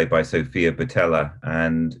who's played by Sophia Boutella,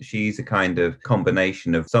 and she's a kind of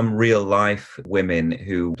combination of some real life women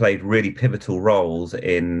who played really pivotal roles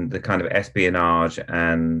in the kind of espionage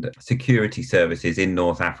and security services in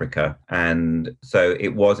North Africa. And so it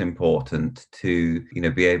was important to, you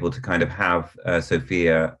know, be able to kind of have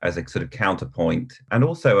Sophia as a sort of counterpoint, and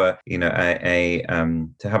also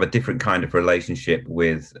to have a different kind of relationship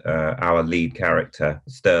with our lead character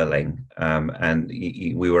Sterling, and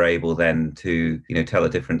we were able then to, you know, tell a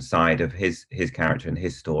different side of his character and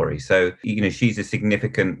his story. So, you know, she's a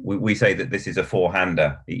significant, we say that this is a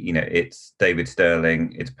four-hander. You know, it's David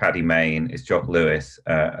Sterling, it's Paddy Mayne, it's Jock Lewis,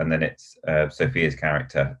 and then it's Sophia's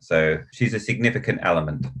character. So she's a significant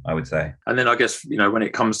element, I would say. And then I guess, you know, when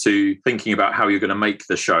it comes to thinking about how you're going to make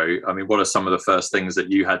the show, I mean, what are some of the first things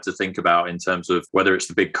that you had to think about in terms of whether it's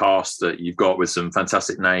the big cast that you've got with some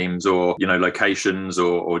fantastic names, or, you know, locations,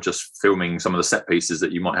 or just filming some of the set pieces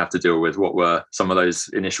that you might have to deal with? What were some of those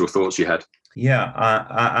initial thoughts you had? Yeah,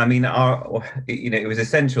 I mean, it was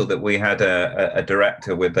essential that we had a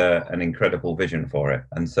director with an incredible vision for it.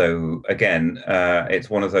 And so, again, it's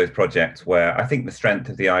one of those projects where I think the strength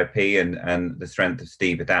of the IP and the strength of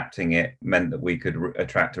Steve adapting it meant that we could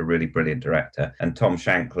attract a really brilliant director. And Tom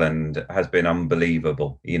Shankland has been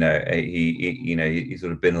unbelievable. You know, he's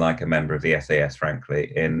sort of been like a member of the SAS,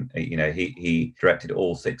 frankly. He directed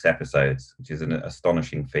all 6 episodes, which is an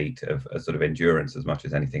astonishing feat of a sort of endurance as much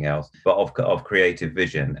as anything else, but of creative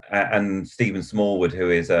vision. And Stephen Smallwood, who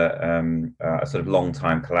is a sort of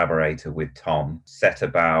long-time collaborator with Tom, set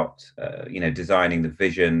about designing the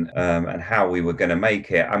vision and how we were going to make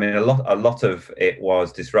it. I mean, a lot of it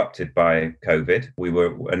was disrupted by COVID. We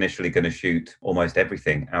were initially going to shoot almost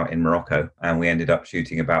everything out in Morocco, and we ended up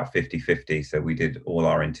shooting about 50-50. So we did all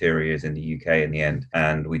our interiors in the UK in the end,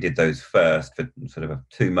 and we did those first for sort of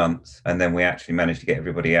 2 months, and then we actually managed to get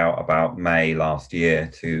everybody out about May last year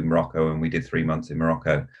to Morocco, and we did 3 months in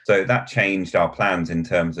Morocco. So that changed our plans in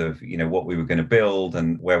terms of, you know, what we were going to build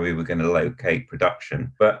and where we were going to locate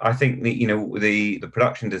production. But I think the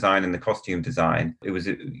production design and the costume design, it was,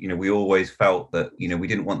 you know, we always felt that, you know, we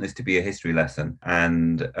didn't want this to be a history lesson,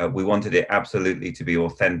 and we wanted it absolutely to be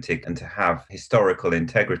authentic and to have historical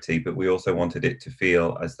integrity, but we also wanted it to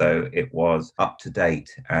feel as though it was up to date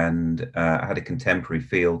and had a contemporary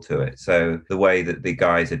feel to it. So the way that the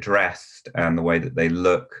guys are dressed and the way that they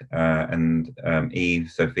look, and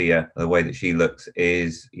Eve, Sophia, the way that she looks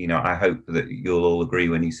is, you know, I hope that you'll all agree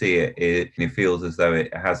when you see it, it feels as though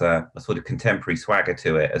it has a sort of contemporary swagger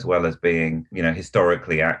to it, as well as being, you know,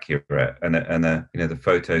 historically accurate. And the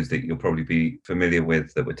photos that you'll probably be familiar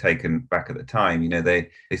with that were taken back at the time, you know, they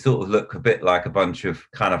sort of look a bit like a bunch of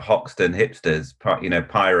kind of Hoxton hipsters, you know,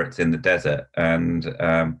 pirates in the desert. And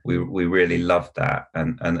we really loved that.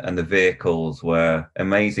 And the vehicles were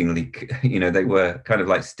amazingly, you know, they were kind of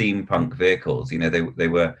like steampunk vehicles. You know, they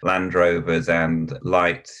were Land Rovers and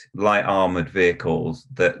light armored vehicles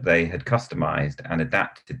that they had customized and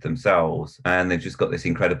adapted themselves, and they've just got this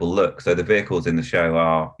incredible look. So the vehicles in the show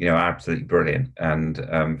are, you know, absolutely brilliant. And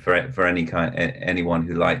for anyone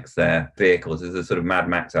who likes their vehicles, there's a sort of Mad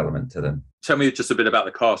Max element to them. Tell me just a bit about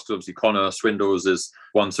the cast. Obviously, Connor Swindells has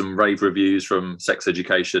won some rave reviews from Sex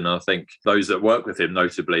Education. And I think those that work with him,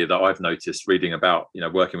 notably, that I've noticed reading about, you know,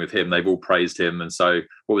 working with him, they've all praised him. And so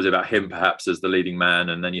what was it about him, perhaps, as the leading man?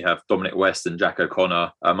 And then you have Dominic West and Jack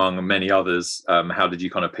O'Connor, among many others. How did you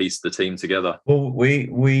kind of piece the team together? Well, we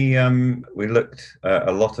looked at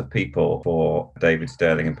a lot of people for David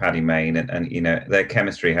Sterling and Paddy Mayne, and you know, their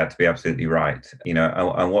chemistry had to be absolutely right. You know,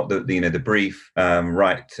 and what the brief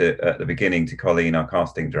right at the beginning to Colleen, our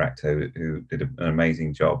casting director, who did an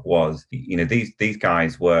amazing job, was, you know, these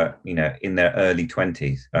guys were, you know, in their early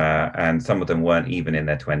 20s, and some of them weren't even in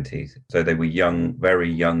their 20s. So they were young, very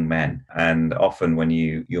young men. And often when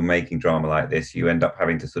you're making drama like this, you end up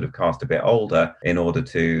having to sort of cast a bit older in order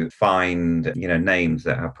to find, you know, names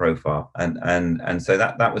that have profile. And so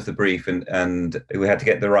that was the brief, and we had to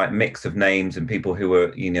get the right mix of names and people who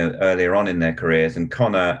were, you know, earlier on in their careers. And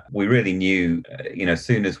Connor, we really knew, you know, as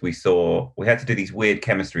soon as we had to do these weird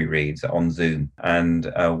chemistry reads on Zoom.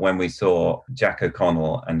 And when we saw Jack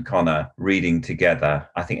O'Connell and Connor reading together,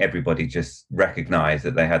 I think everybody just recognized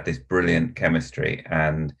that they had this brilliant chemistry.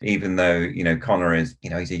 And even though, you know, Connor is,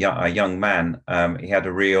 you know, he's a young man,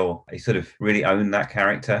 he sort of really owned that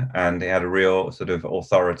character, and he had a real sort of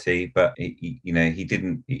authority, but he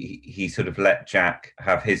sort of let Jack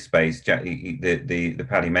have his space. Jack, the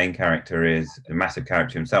Paddy Mayne character is a massive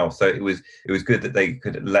character himself. So it was good that they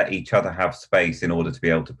could let each other have space in order to be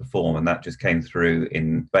able to perform, and that just came through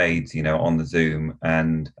in spades, you know, on the Zoom.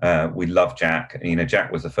 And we love Jack. You know,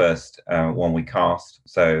 Jack was the first one we cast,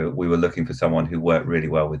 so we were looking for someone who worked really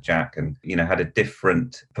well with Jack, and, you know, had a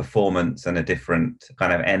different performance and a different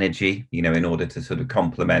kind of energy, you know, in order to sort of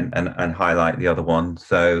complement and highlight the other one.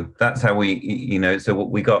 So that's how we, you know, so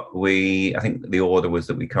what I think the order was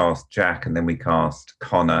that we cast Jack, and then we cast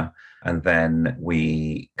Connor, and then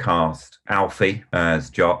we cast Alfie as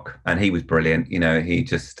Jock, and he was brilliant. You know,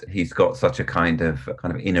 he's got such a kind of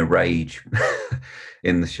inner rage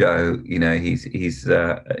in the show. You know, he's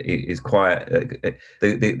quite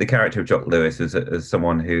the character of Jock Lewis as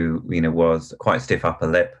someone who, you know, was quite stiff upper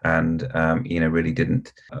lip and you know, really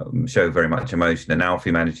didn't show very much emotion. And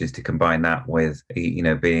Alfie manages to combine that with, you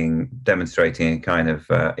know, demonstrating a kind of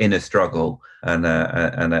inner struggle and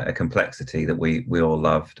a complexity that we all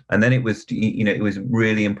loved. And then it was, you know, it was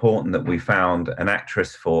really important that we found an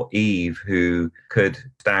actress for Eve who could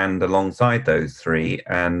stand alongside those three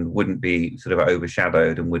and wouldn't be sort of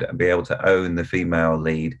overshadowed and would be able to own the female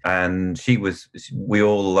lead. And we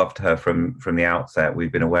all loved her from the outset.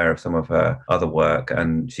 We've been aware of some of her other work,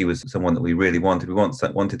 and she was someone that we really wanted. We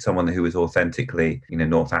wanted someone who was authentically, you know,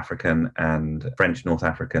 North African and French North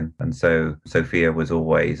African. And so Sophia was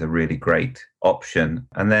always a really great option.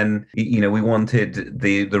 And then, you know, we wanted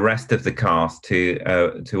the rest of the cast to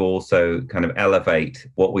also kind of elevate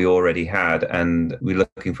what we already had, and we're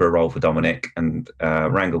looking for a role for Dominic. And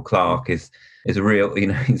Rangel Clark is a real, you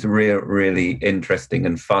know, he's a really interesting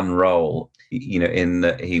and fun role, you know, in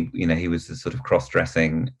that he was the sort of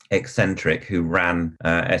cross-dressing eccentric who ran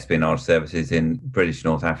espionage services in British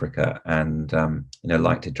North Africa, and you know,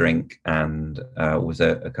 liked to drink, and was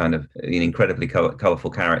a kind of an incredibly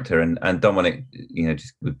colourful character. And Dominic, you know,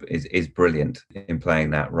 just is brilliant in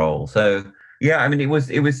playing that role. So yeah, I mean, it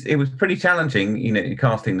was pretty challenging, you know,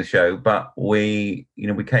 casting the show, but we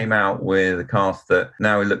came out with a cast that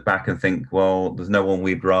now we look back and think, well, there's no one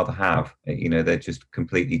we'd rather have. You know, they're just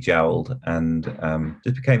completely gelled and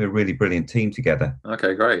just became a really brilliant team together.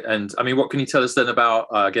 Okay, great. And I mean, what can you tell us then about,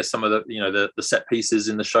 I guess, some of the, you know, the set pieces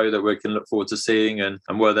in the show that we can look forward to seeing, and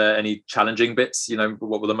were there any challenging bits? You know,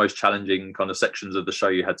 what were the most challenging kind of sections of the show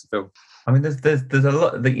you had to film? I mean, there's a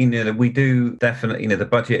lot that, you know, that we do definitely, you know, the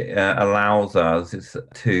budget allows us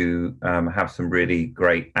to have some really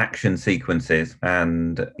great action sequences,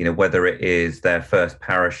 and, you know, whether it is their first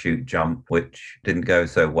parachute jump, which didn't go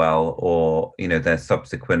so well, or, you know, their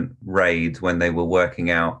subsequent raids when they were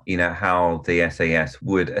working out, you know, how the SAS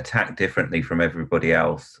would attack differently from everybody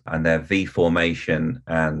else, and their V formation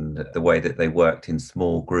and the way that they worked in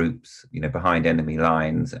small groups, you know, behind enemy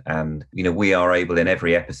lines. And, you know, we are able in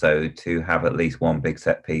every episode to have at least one big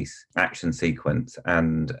set piece action sequence.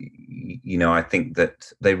 And, you know, I think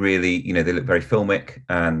that they really, you know, they look very filmic,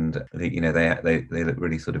 and, you know, they look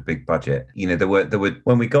really sort of big budget. You know, there were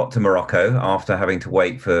when we got to Morocco, after having to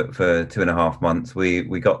wait for 2.5 months,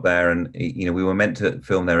 we got there, and, you know, we were meant to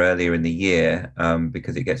film there earlier in the year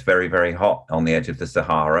because it gets very, very hot on the edge of the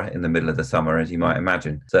Sahara in the middle of the summer, as you might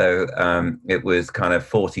imagine. So it was kind of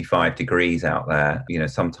 45 degrees out there, you know,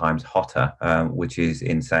 sometimes hotter, which is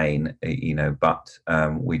insane. You know, but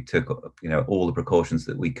we took, you know, all the precautions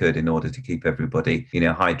that we could in order to keep everybody, you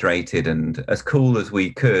know, hydrated and as cool as we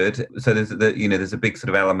could. So there's a big sort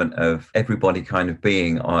of element of everybody kind of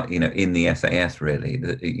being, you know, in the SAS really.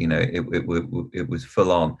 That, you know, it was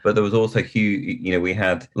full on. But there was also huge, you know, we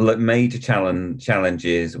had major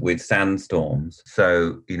challenges with sandstorms.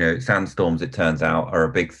 So, you know, sandstorms, it turns out, are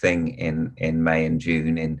a big thing in May and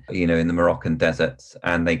June in the Moroccan deserts,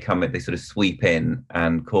 and they sort of sweep in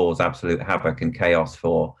and cause absolute havoc and chaos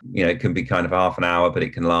for, you know, it can be kind of half an hour, but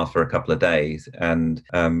it can last for a couple of days, and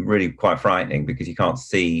really quite frightening because you can't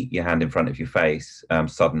see your hand in front of your face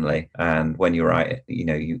suddenly. And when you're right, you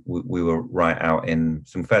know, we were right out in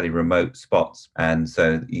some fairly remote spots, and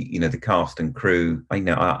so, you know, the cast and crew, you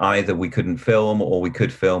know, either we couldn't film or we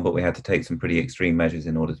could film, but we had to take some pretty extreme measures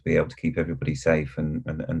in order to be able to keep everybody safe and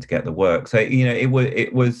to get the work. So, you know,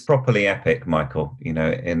 it was properly epic, Michael, you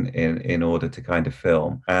know, in order to kind of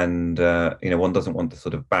film. And you know, one doesn't want to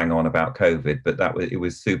sort of bang on about COVID, but it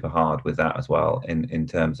was super hard with that as well, in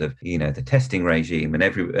terms of, you know, the testing regime and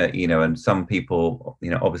you know, and some people, you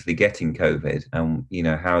know, obviously getting COVID, and, you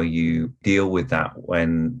know, how you deal with that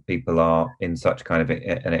when people are in such kind of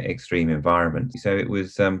an extreme environment. So it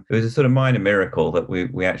was a sort of minor miracle that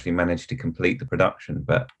we actually managed to complete the production,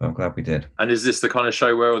 but I'm glad we did. And is this the kind of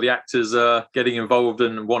show where all the actors are getting involved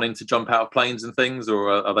and wanting to jump out of planes and things, or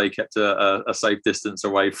are they kept a safe distance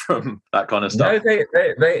away from that kind of stuff?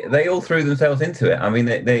 No, they all threw themselves into it. I mean,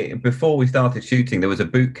 they before we started shooting, there was a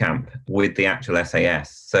boot camp with the actual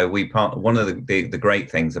SAS. So one of the great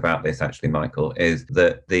things about this, actually, Michael, is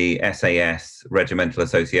that the SAS Regimental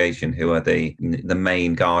Association, who are the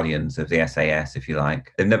main guardians of the SAS, if you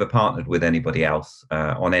like, they've never partnered with anybody else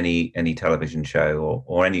on any television show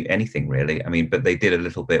or anything really. I mean, but they did a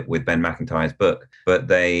little bit with Ben McIntyre's book, but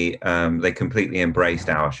they completely embraced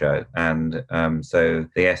our show, and so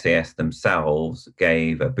the SAS themselves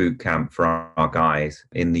gave a boot camp for our guys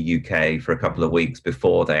in the UK for a couple of weeks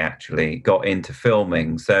before they actually got into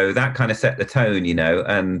filming. So that kind of set the tone,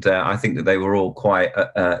 and I think that they were all quite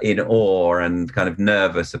in awe and kind of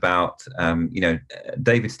nervous about,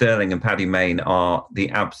 David Sterling and Paddy Mayne are the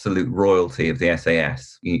absolute royalty of the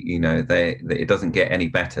SAS. It doesn't get any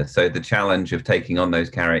better. So the challenge of taking on those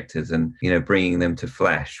characters and, bringing them to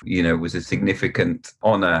flesh, was a significant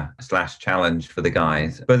honor / challenge for the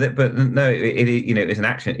guys. But no, it is an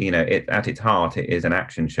action, at its heart, it is an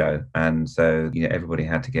action show. And so, everybody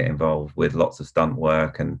had to get involved with lots of stunt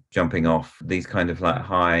work and jumping off these kind of like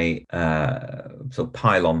high sort of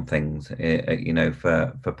pylon things,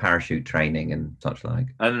 for parachute training and such like.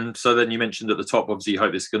 And so then you mentioned at the top, obviously you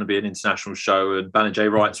hope this is going to be an international show, and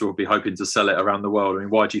Banijay Rights will be hoping to sell it around the world. I mean,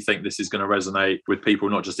 why do you think this is going to resonate with people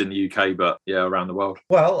not just in the UK but around the world?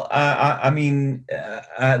 Well,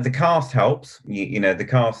 the cast helps. The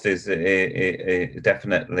cast it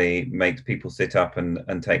definitely makes people sit up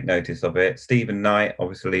and take notice of it. Stephen Knight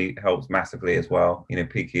obviously helps massively as well.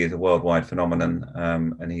 Peaky is a worldwide phenomenon,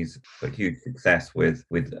 and he's got huge success with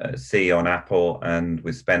C on Apple and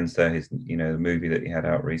with Spencer, his the movie that he had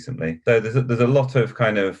out recently. So there's a lot of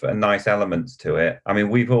kind of nice elements to it. I mean,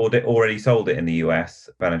 we've already sold it in the US.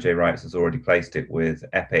 Banijay Rights has already placed it with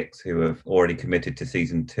Epix, who have already committed to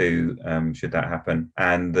season 2, should that happen.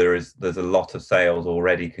 And there's a lot of sales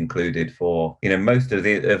already concluded for most of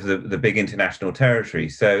the big international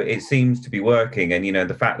territories. So it seems to be working, and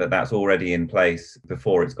the fact that that's already in place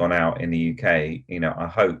before it's gone out in the UK, I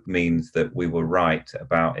hope means that we were right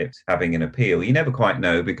about it having an appeal. You never quite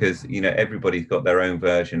know, because everybody's got their own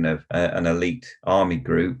version of an elite army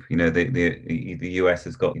group. The US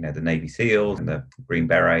has got the Navy SEALs and the Green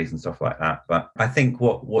Berets and stuff like that. But I think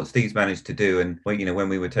what Steve's managed to do, and when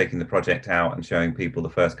we were taking the project out and showing people the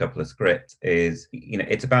first couple of scripts, is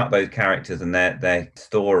it's about those characters and their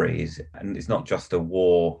stories, and it's not just a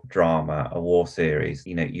war drama, a war series.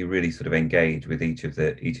 You really sort of engage with each of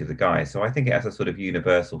the guys. So I think it has a sort of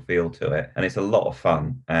universal feel to it, and it's a lot of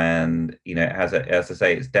fun. And it has as I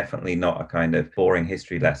say, it's definitely not a kind of boring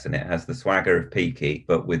history lesson. It has the swagger of Peaky,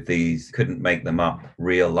 but with these couldn't make them up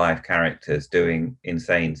real life characters doing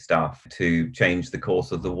insane stuff to change the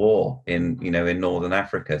course of the war in Northern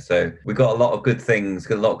Africa. So we've got a lot of good things,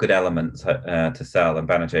 a lot of good elements to sell, and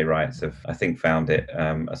Banijay Rights have, I think, found it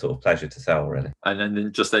a sort of pleasure to sell, really. And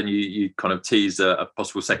then you kind of tease a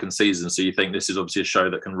possible second season. So you think this is obviously a show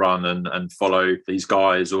that can run and follow these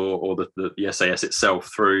guys or the SAS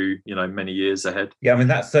itself through many years ahead? Yeah, I mean,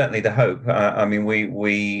 that's certainly the hope.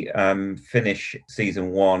 We finish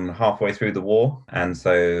season 1 halfway through the war, and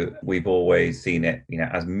so we've always seen it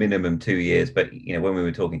as minimum 2 years. But when we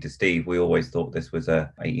were talking to Steve, we always thought this was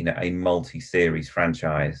a multi-series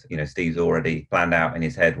franchise. Steve's already planned out in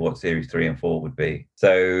his head what series 3 and 4 would be.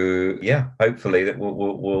 So yeah, hopefully that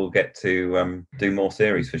we'll get to do more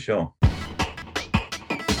series for sure.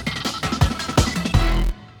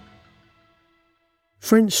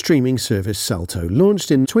 French streaming service Salto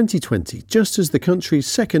launched in 2020, just as the country's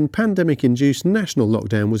second pandemic-induced national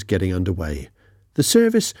lockdown was getting underway. The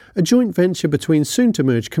service, a joint venture between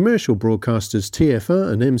soon-to-merge commercial broadcasters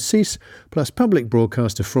TF1 and M6, plus public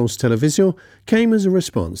broadcaster France Télévisions, came as a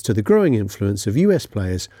response to the growing influence of US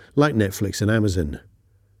players like Netflix and Amazon.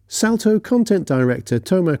 Salto content director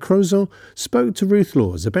Thomas Crozon spoke to Ruth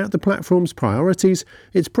Laws about the platform's priorities,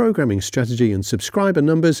 its programming strategy and subscriber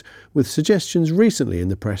numbers, with suggestions recently in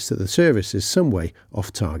the press that the service is some way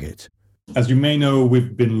off target. As you may know,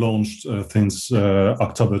 we've been launched since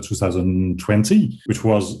October 2020, which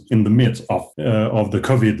was in the midst of the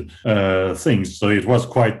COVID things. So it was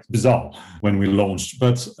quite bizarre when we launched.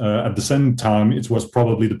 But at the same time, it was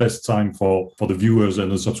probably the best time for the viewers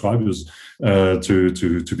and the subscribers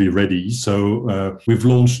to be ready. So we've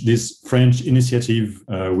launched this French initiative,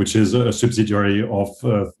 which is a subsidiary of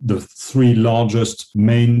the 3 largest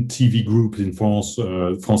main TV groups in France,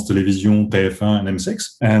 France Télévisions, TF1 and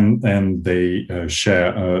M6. And they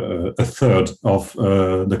share a third of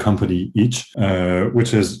the company each,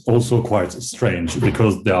 which is also quite strange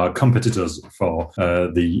because they are competitors for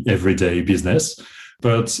the everyday business.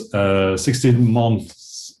 But 16 months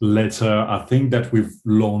later, I think that we've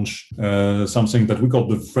launched something that we call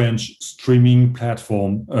the French streaming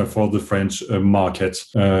platform for the French market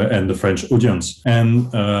and the French audience. And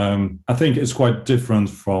I think it's quite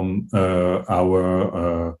different from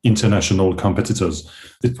our international competitors.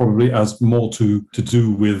 It probably has more to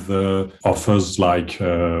do with offers like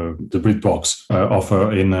the BritBox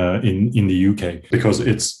offer in the UK, because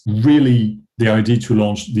it's really the idea to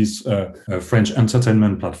launch this French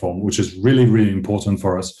entertainment platform, which is really, really important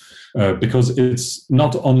for us, because it's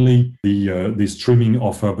not only the streaming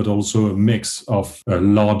offer, but also a mix of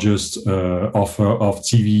largest offer of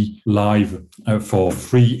TV live for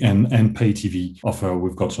free and pay TV offer.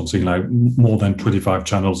 We've got something like more than 25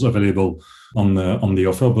 channels available on the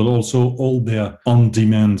offer, but also all their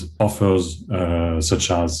on-demand offers,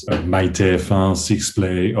 such as MyTF1,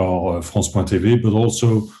 6play, or France.tv, but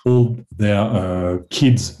also all their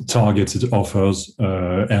kids-targeted offers,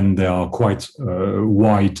 and they are quite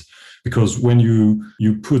wide. Because when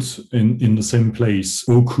you put in the same place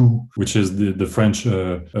Oku, which is the French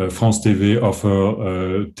France TV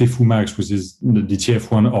offer, Tefou Max, which is the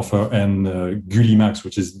TF1 offer, and Gulli Max,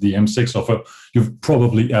 which is the M6 offer, you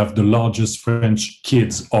probably have the largest French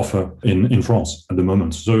kids offer in France at the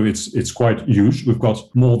moment. So it's quite huge. We've got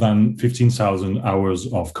more than 15,000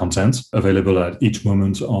 hours of content available at each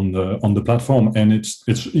moment on the platform, and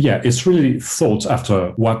it's really thought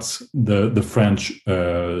after what the French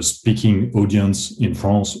speaking audience in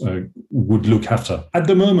France would look after. At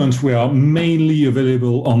the moment, we are mainly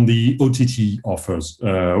available on the OTT offers.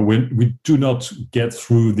 We do not get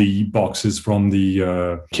through the boxes from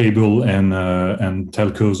the cable and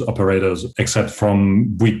telcos operators, except from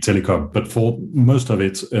Bouygues Telecom. But for most of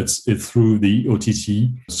it, it's through the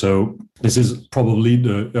OTT. So this is probably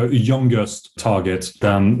the youngest target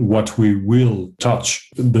than what we will touch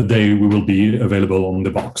the day we will be available on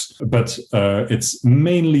the box. But it's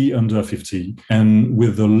mainly under 50, and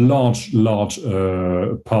with a large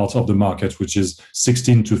part of the market, which is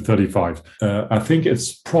 16 to 35. I think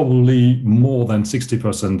it's probably more than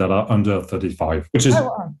 60% that are under 35, which is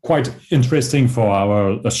quite interesting for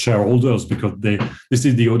our shareholders, because this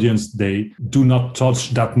is the audience they do not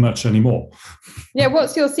touch that much anymore. Yeah,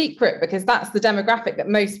 what's your secret? Because that's the demographic that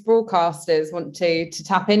most broadcasters want to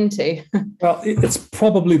tap into. Well, it's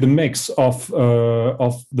probably the mix of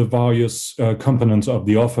the various components of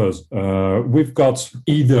the offers. We've got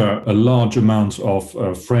either a large amount of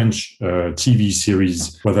French TV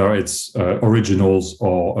series, whether it's originals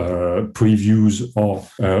or previews or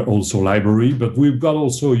also library, but we've got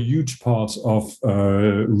also a huge part of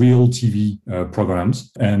real TV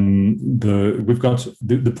programs, and we've got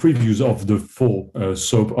the previews of the 4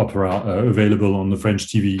 soap opera available on the French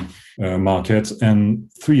TV market, and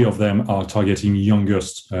 3 of them are targeting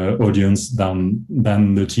youngest audience than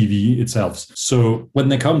the TV itself. So when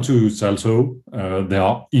they come to Salto, they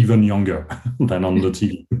are even younger than on the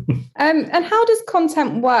TV. And how does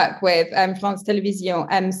content work with France Télévisions,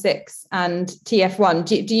 M6 and TF1?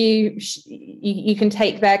 Do you can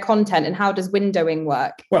take their content, and how does windowing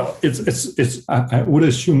work? Well, it's I would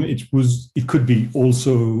assume it could be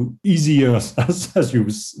also easier as you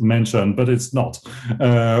mentioned, but it's not.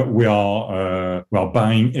 We are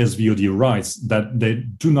buying SVOD rights that they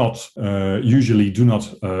usually do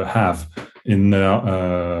not have in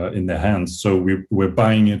their hands. So we're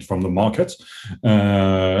buying it from the market,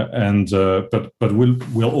 but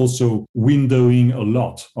we'll also windowing a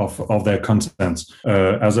lot of their content.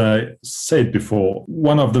 As I said before,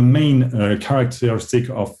 one of the main characteristics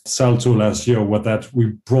of Salto last year was that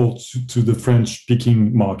we brought to the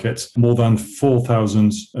French-speaking market more than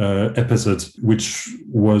 4,000 episodes, which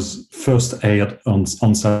was first aired on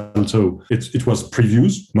Salto. It was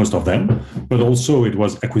previews, most of them, but also it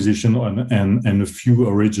was acquisition and a few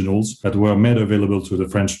originals that were made available to the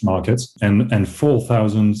French market. And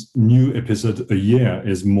 4,000 new episodes a year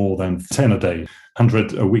is more than 10 a day.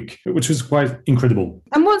 100 a week, which is quite incredible.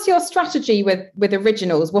 And what's your strategy with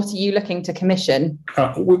originals? What are you looking to commission?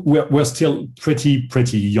 We're still pretty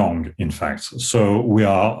young, in fact. So we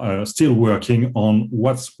are still working on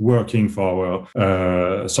what's working for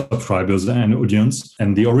our subscribers and audience.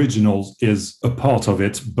 And the originals is a part of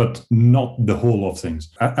it, but not the whole of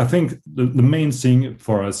things. I think the main thing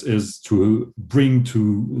for us is to bring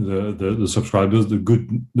to the subscribers the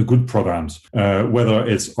good programs, whether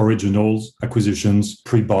it's originals, acquisition,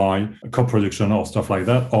 pre-buy, co-production or stuff like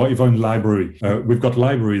that, or even library. We've got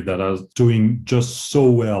library that are doing just so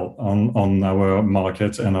well on our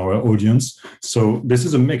market and our audience. So this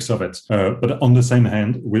is a mix of it. But on the same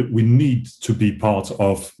hand, we need to be part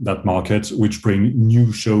of that market, which bring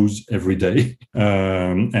new shows every day.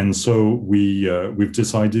 And so we've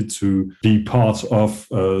decided to be part of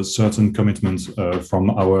certain commitments from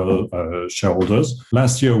our shareholders.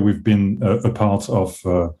 Last year, we've been a part of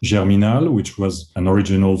Germinal, which was an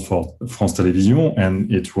original for France Télévisions, and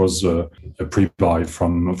it was a pre-buy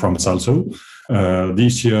from Salto.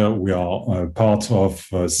 This year, we are part of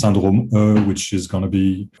Syndrome E, which is going to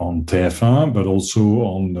be on TF1, but also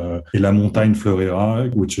on Et la montagne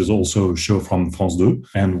fleurira, which is also a show from France 2.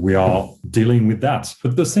 And we are dealing with that.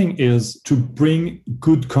 But the thing is to bring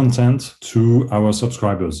good content to our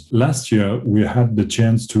subscribers. Last year, we had the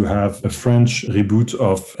chance to have a French reboot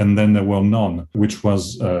of And Then There Were None, which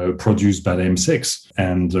was produced by M6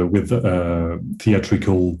 and with a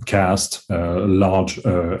theatrical cast, large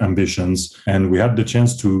ambitions. And we had the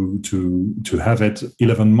chance to have it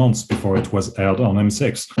 11 months before it was aired on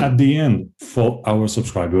M6. At the end, for our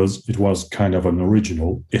subscribers, it was kind of an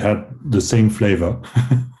original. It had the same flavor.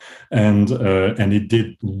 And it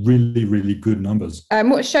did really, really good numbers.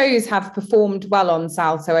 What shows have performed well on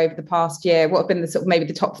Salto over the past year? What have been the sort of maybe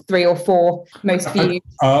the top 3 or 4 most viewed?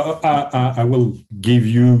 I will give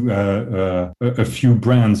you a few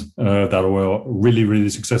brands that were really, really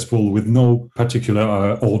successful with no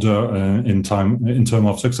particular order in terms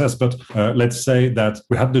of success. But let's say that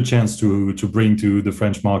we had the chance to bring to the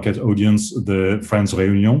French market audience the France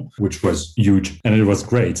Réunion, which was huge, and it was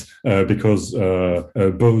great because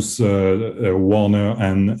both Warner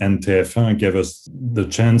and TF1 gave us the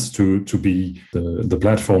chance to be the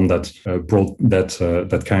platform that brought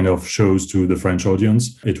that kind of shows to the French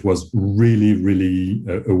audience. It was really, really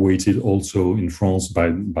awaited also in France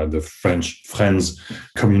by the French Friends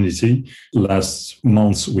community. Last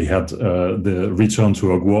month we had the Return to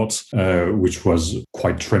Hogwarts, which was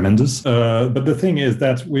quite tremendous. But the thing is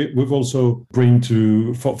that we've also bring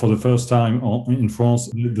to for the first time in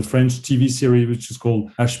France the French TV series, which is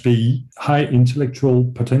called HPI, High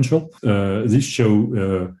Intellectual Potential. This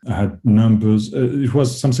show had numbers. It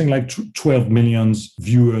was something like 12 million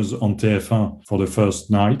viewers on TF1 for the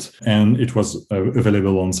first night, and it was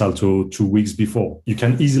available on Salto 2 weeks before. You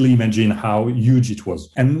can easily imagine how huge it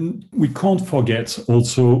was. And we can't forget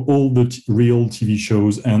also all the real TV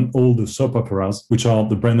shows and all the soap operas, which are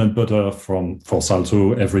the bread and butter for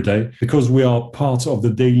Salto every day, because we are part of the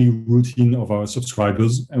daily routine of our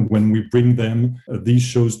subscribers. And when we bring them these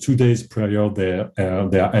shows 2 days prior, they're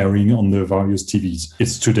airing on the various TVs.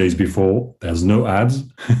 It's 2 days before, there's no ads,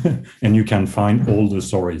 and you can find all the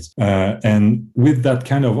stories. And with that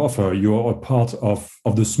kind of offer, you're a part of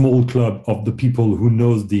the small club of the people who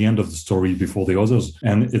knows the end of the story before the others.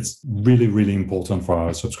 And it's really, really important for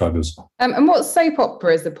our subscribers. And what soap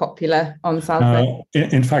operas are popular on Salto?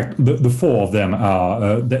 In fact, the 4 of them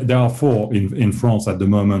are, there are 4 in France at the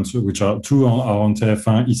moment, which are 2 are on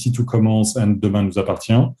TF1, Ici tout commence and Demain nous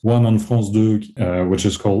appartient. 1 on France 2, which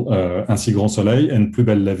is called Ainsi Grand Soleil, and Plus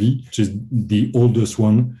Belle la Vie, which is the oldest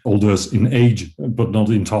one, oldest in age, but not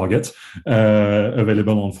in target,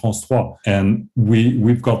 available on France 3. And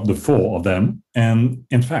we've got the 4 of them. And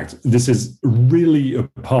in fact, this is really a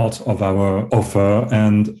part of our offer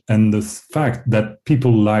and the fact that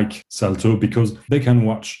people like Salto because they can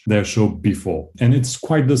watch their show before. And it's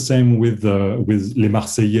quite the same with Les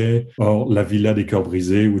Marseillais or La Villa des Cœurs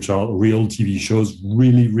Brisés, which are real TV shows,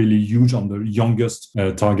 really, really huge on the youngest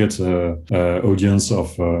target audience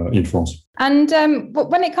in France. And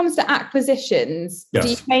when it comes to acquisitions, yes. Do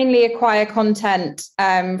you mainly acquire content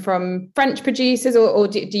from French producers or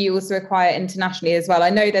do you also acquire internationally as well? I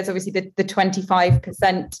know there's obviously the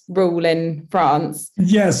 25% rule in France.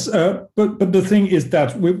 Yes, but the thing is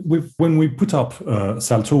that when we put up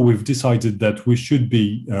Salto, we've decided that we should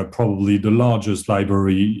be probably the largest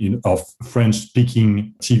library of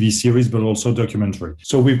French-speaking TV series, but also documentary.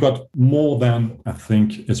 So we've got more than, I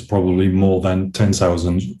think it's probably more than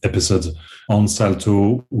 10,000 episodes on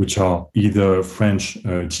Salto, which are either French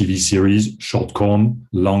TV series, short form,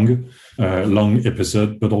 long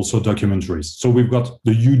episode, but also documentaries. So we've got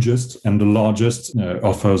the hugest and the largest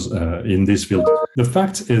offers in this field. The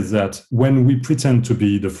fact is that when we pretend to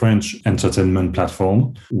be the French entertainment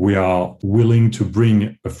platform, we are willing to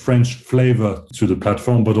bring a French flavor to the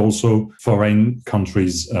platform, but also foreign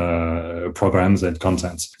countries' programs and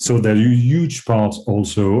content. So there's a huge part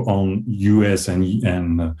also on US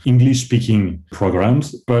and English-speaking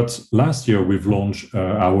programs. But last year, we've launched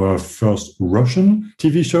our first Russian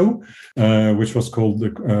TV show, which was called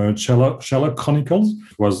the Sherlock Chronicles.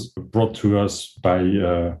 It was brought to us by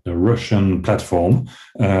the Russian platform,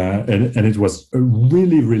 and it was a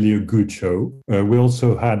really, really a good show. We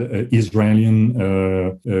also had an Israeli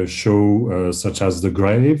show such as The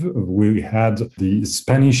Grave. We had the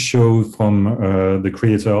Spanish show from the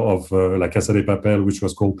creator of La Casa de Papel, which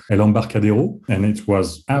was called El Embarcadero, and it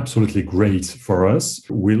was absolutely great for us.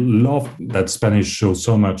 We loved that Spanish show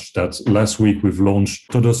so much that last week we've launched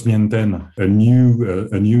Todos Mienten, Open, a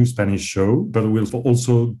new Spanish show, but we'll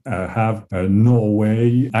also have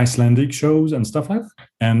Norway, Icelandic shows and stuff like that.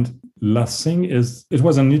 And last thing is, it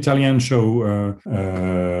was an Italian show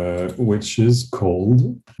which is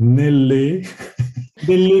called Nelle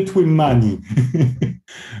Tue Mani.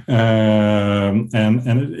 And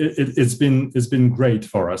it's been great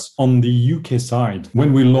for us. On the UK side,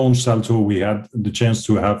 when we launched Salto, we had the chance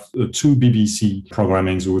to have 2 BBC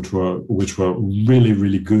programmings which were really,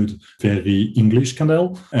 really good, very English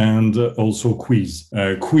Candel, and also Quiz.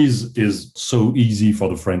 Quiz is so easy for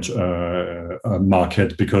the French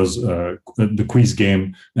market because the quiz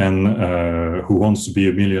game and Who Wants to Be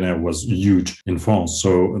a Millionaire was huge in France.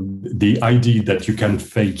 So the idea that you can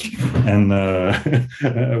fake and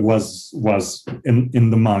was in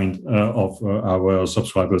the mind of our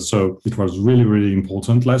subscribers. So it was really, really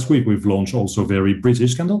important. Last week, we've launched also Very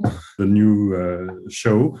British Scandal, the new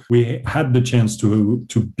show. We had the chance to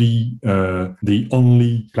be the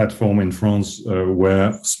only platform in France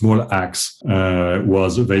where Small Axe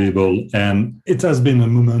was available. And it has been a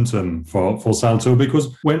momentum for Salto,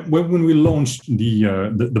 because when we launched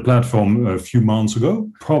the platform a few months ago,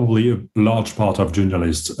 probably a large part of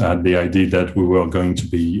journalists had the idea that we were going to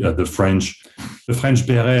be the French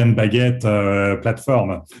Beret and Baguette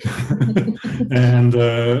platform.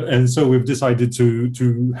 and so we've decided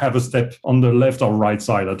to have a step on the left or right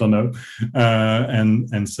side, I don't know,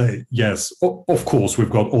 and say, yes, of course, we've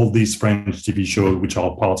got all these French TV shows which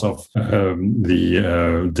are part of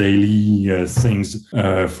the daily things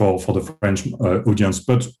for the French audience,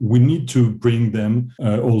 but we need to bring them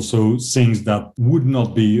also things that would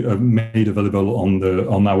not be made available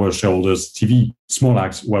on our shareholders' TV. Small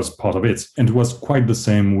Axe was part of it, and it was quite the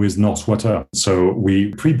same with Northwater. So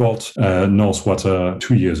we pre-bought Northwater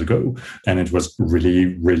 2 years ago, and it was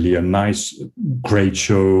really, really a nice, great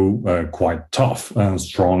show, quite tough and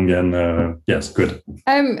strong, and yes, good.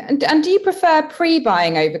 And do you prefer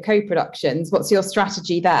pre-buying over co-productions? What's your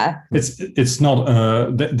strategy there? It's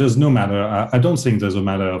not. There's no matter. I don't think there's a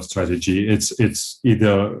matter of strategy. It's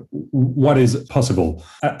either what is possible.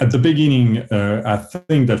 At the beginning, I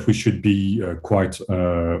think that we should be quite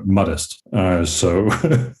modest. So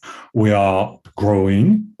we are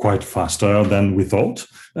growing quite faster than we thought.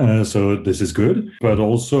 So this is good. But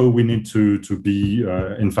also we need to be,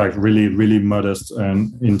 in fact, really, really modest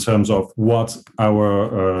in terms of what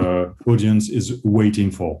our audience is waiting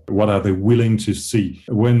for. What are they willing to see?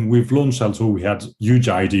 When we've launched Salto, we had huge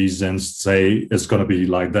ideas and say it's going to be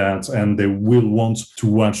like that, and they will want to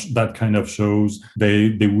watch that kind of shows.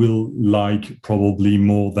 They will like probably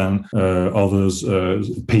more than others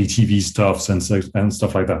pay TV stuff and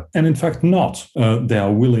stuff like that. And in fact, not. They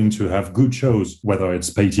are willing to have good shows, whether it's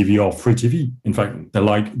pay TV or free TV. In fact, they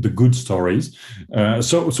like the good stories.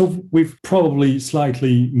 So we've probably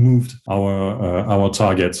slightly moved our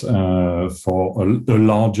target for a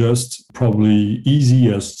largest, probably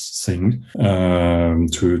easiest thing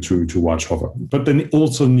to watch over. But then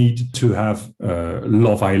also need to have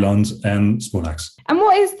Love Island and Small Axe. And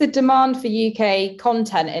what is the demand for UK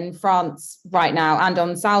content in France right now and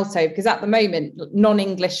on Salto? Because at the moment,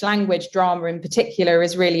 non-English language drama in particular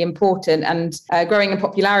is really important and growing in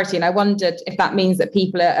popularity. And I wondered if that means that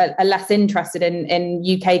people are less interested in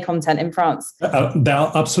UK content in France. They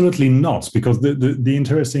are absolutely not, because the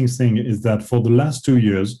interesting thing is that for the last 2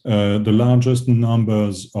 years, the largest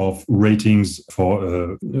numbers of ratings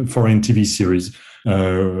for foreign TV series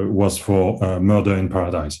was for Murder in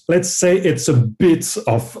Paradise. Let's say it's a bit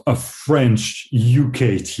of a French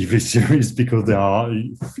UK TV series because there are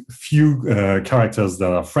few characters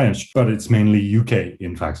that are French, but it's mainly UK,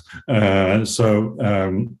 in fact. And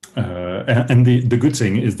the good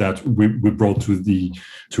thing is that we brought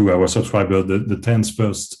to our subscriber the 10th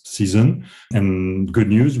first season, and good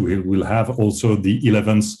news, we'll have also the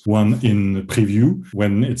 11th one in preview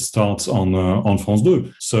when it starts on France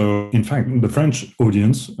 2. So in fact, the French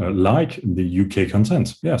audience like the UK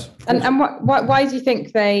content. Yes. And why do you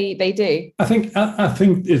think they do? I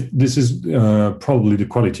think this is probably the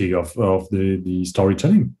quality of the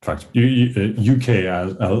storytelling. In fact, UK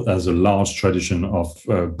has a large tradition of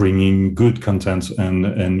bringing good content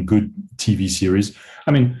and good TV series.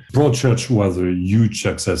 I mean, Broadchurch was a huge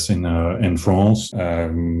success in France.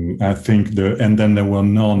 I think and then there were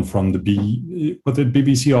none from the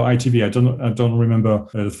BBC or ITV. I don't remember.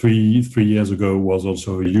 3 years ago was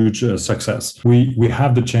also a huge success. We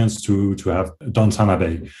have the chance to have Downton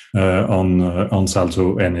Abbey on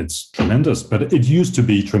Salto, and it's tremendous. But it used to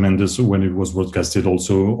be tremendous when it was broadcasted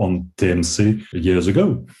also on TMC years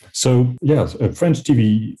ago. So yes, a French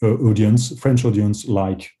TV French audience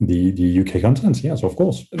like the UK content. Yes, of course.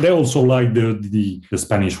 course. They also like the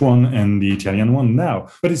Spanish one and the Italian one now,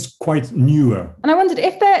 but it's quite newer. And I wondered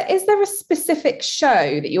if is there a specific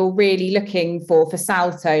show that you're really looking for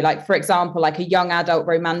Salto? Like, for example, like a young adult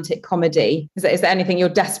romantic comedy. Is there anything you're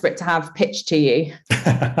desperate to have pitched to you?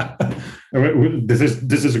 This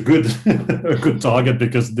is a good a good target,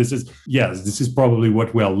 because this is probably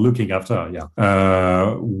what we are looking after.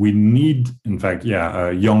 We need, in fact,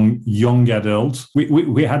 young adults.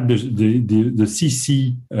 We had the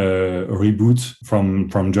CC reboot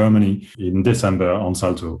from Germany in December on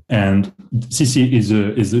Salto, and CC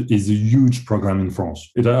is a huge program in France.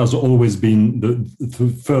 It has always been the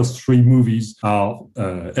first 3 movies are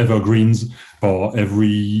evergreens for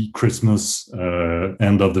every Christmas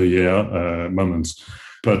end of the year moments.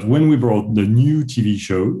 But when we brought the new TV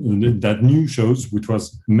show, that new shows, which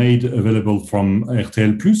was made available from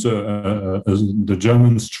RTL Plus, the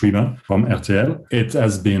German streamer from RTL, it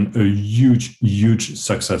has been a huge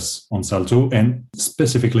success on Salto, and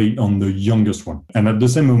specifically on the youngest one. And at the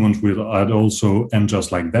same moment, we had also And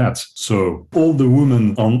Just Like That. So all the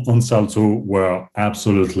women on Salto were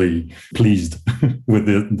absolutely pleased with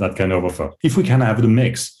that kind of offer. If we can have the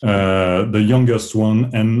mix, the youngest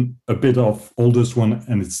one and a bit of oldest one,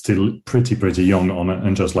 and it's still pretty young on it,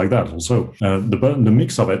 And Just Like That also. The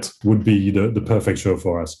mix of it would be the perfect show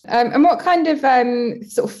for us. And what kind of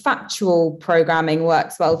sort of factual programming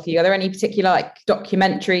works well for you? Are there any particular like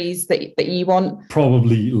documentaries that you want?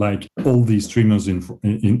 Probably like all these streamers in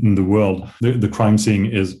the world, the crime scene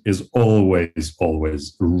is always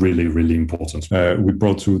really important. We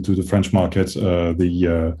brought to the French market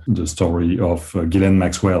the story of Ghislaine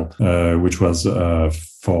Maxwell, which was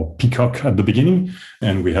for Peacock at the beginning,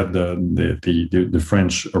 and we had the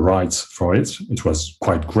French rights for it. It was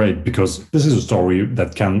quite great, because this is a story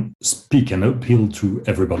that can speak and appeal to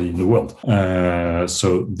everybody in the world.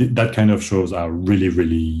 So that kind of shows are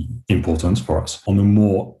really important for us. On the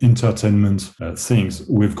more entertainment things,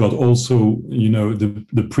 we've got also,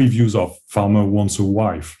 the previews of Farmer Wants a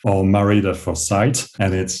Wife or Married at First Sight,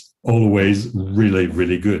 and it's always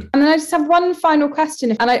really good. And then I just have one final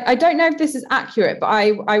question, and I don't know if this is accurate, but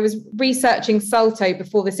I was researching Salto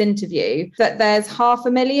before this interview, that there's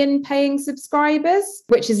 500,000 paying subscribers,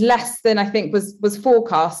 which is less than I think was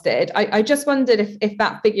forecasted. I just wondered if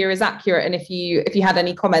that figure is accurate, and if you had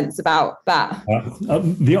any comments about that.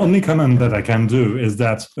 The only comment that I can do is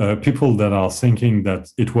that people that are thinking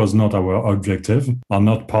that it was not our objective are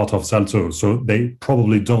not part of Salto, so they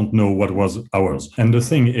probably don't know what was ours. And the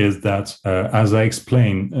thing is that, as I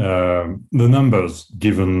explained, the numbers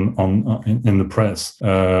given in the press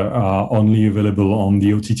are only available on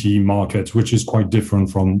the OTT market, which is quite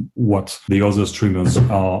different from what the other streamers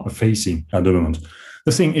are facing at the moment.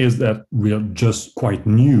 The thing is that we are just quite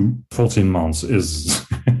new. 14 months is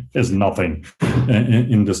nothing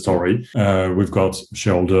in the story. We've got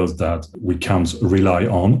shareholders that we can't rely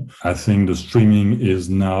on. I think the streaming is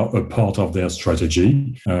now a part of their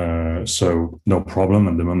strategy. So no problem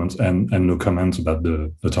at the moment, and no comment about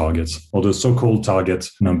the targets or the so-called target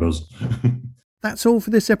numbers. That's all for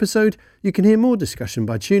this episode. You can hear more discussion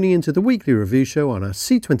by tuning into the weekly review show on our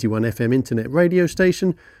C21 FM internet radio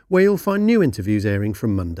station, where you'll find new interviews airing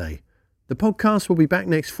from Monday. The podcast will be back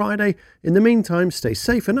next Friday. In the meantime, stay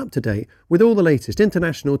safe and up to date with all the latest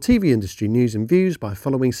international TV industry news and views by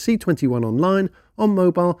following C21 online, on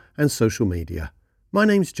mobile and social media. My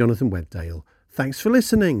name's Jonathan Webdale. Thanks for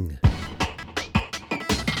listening.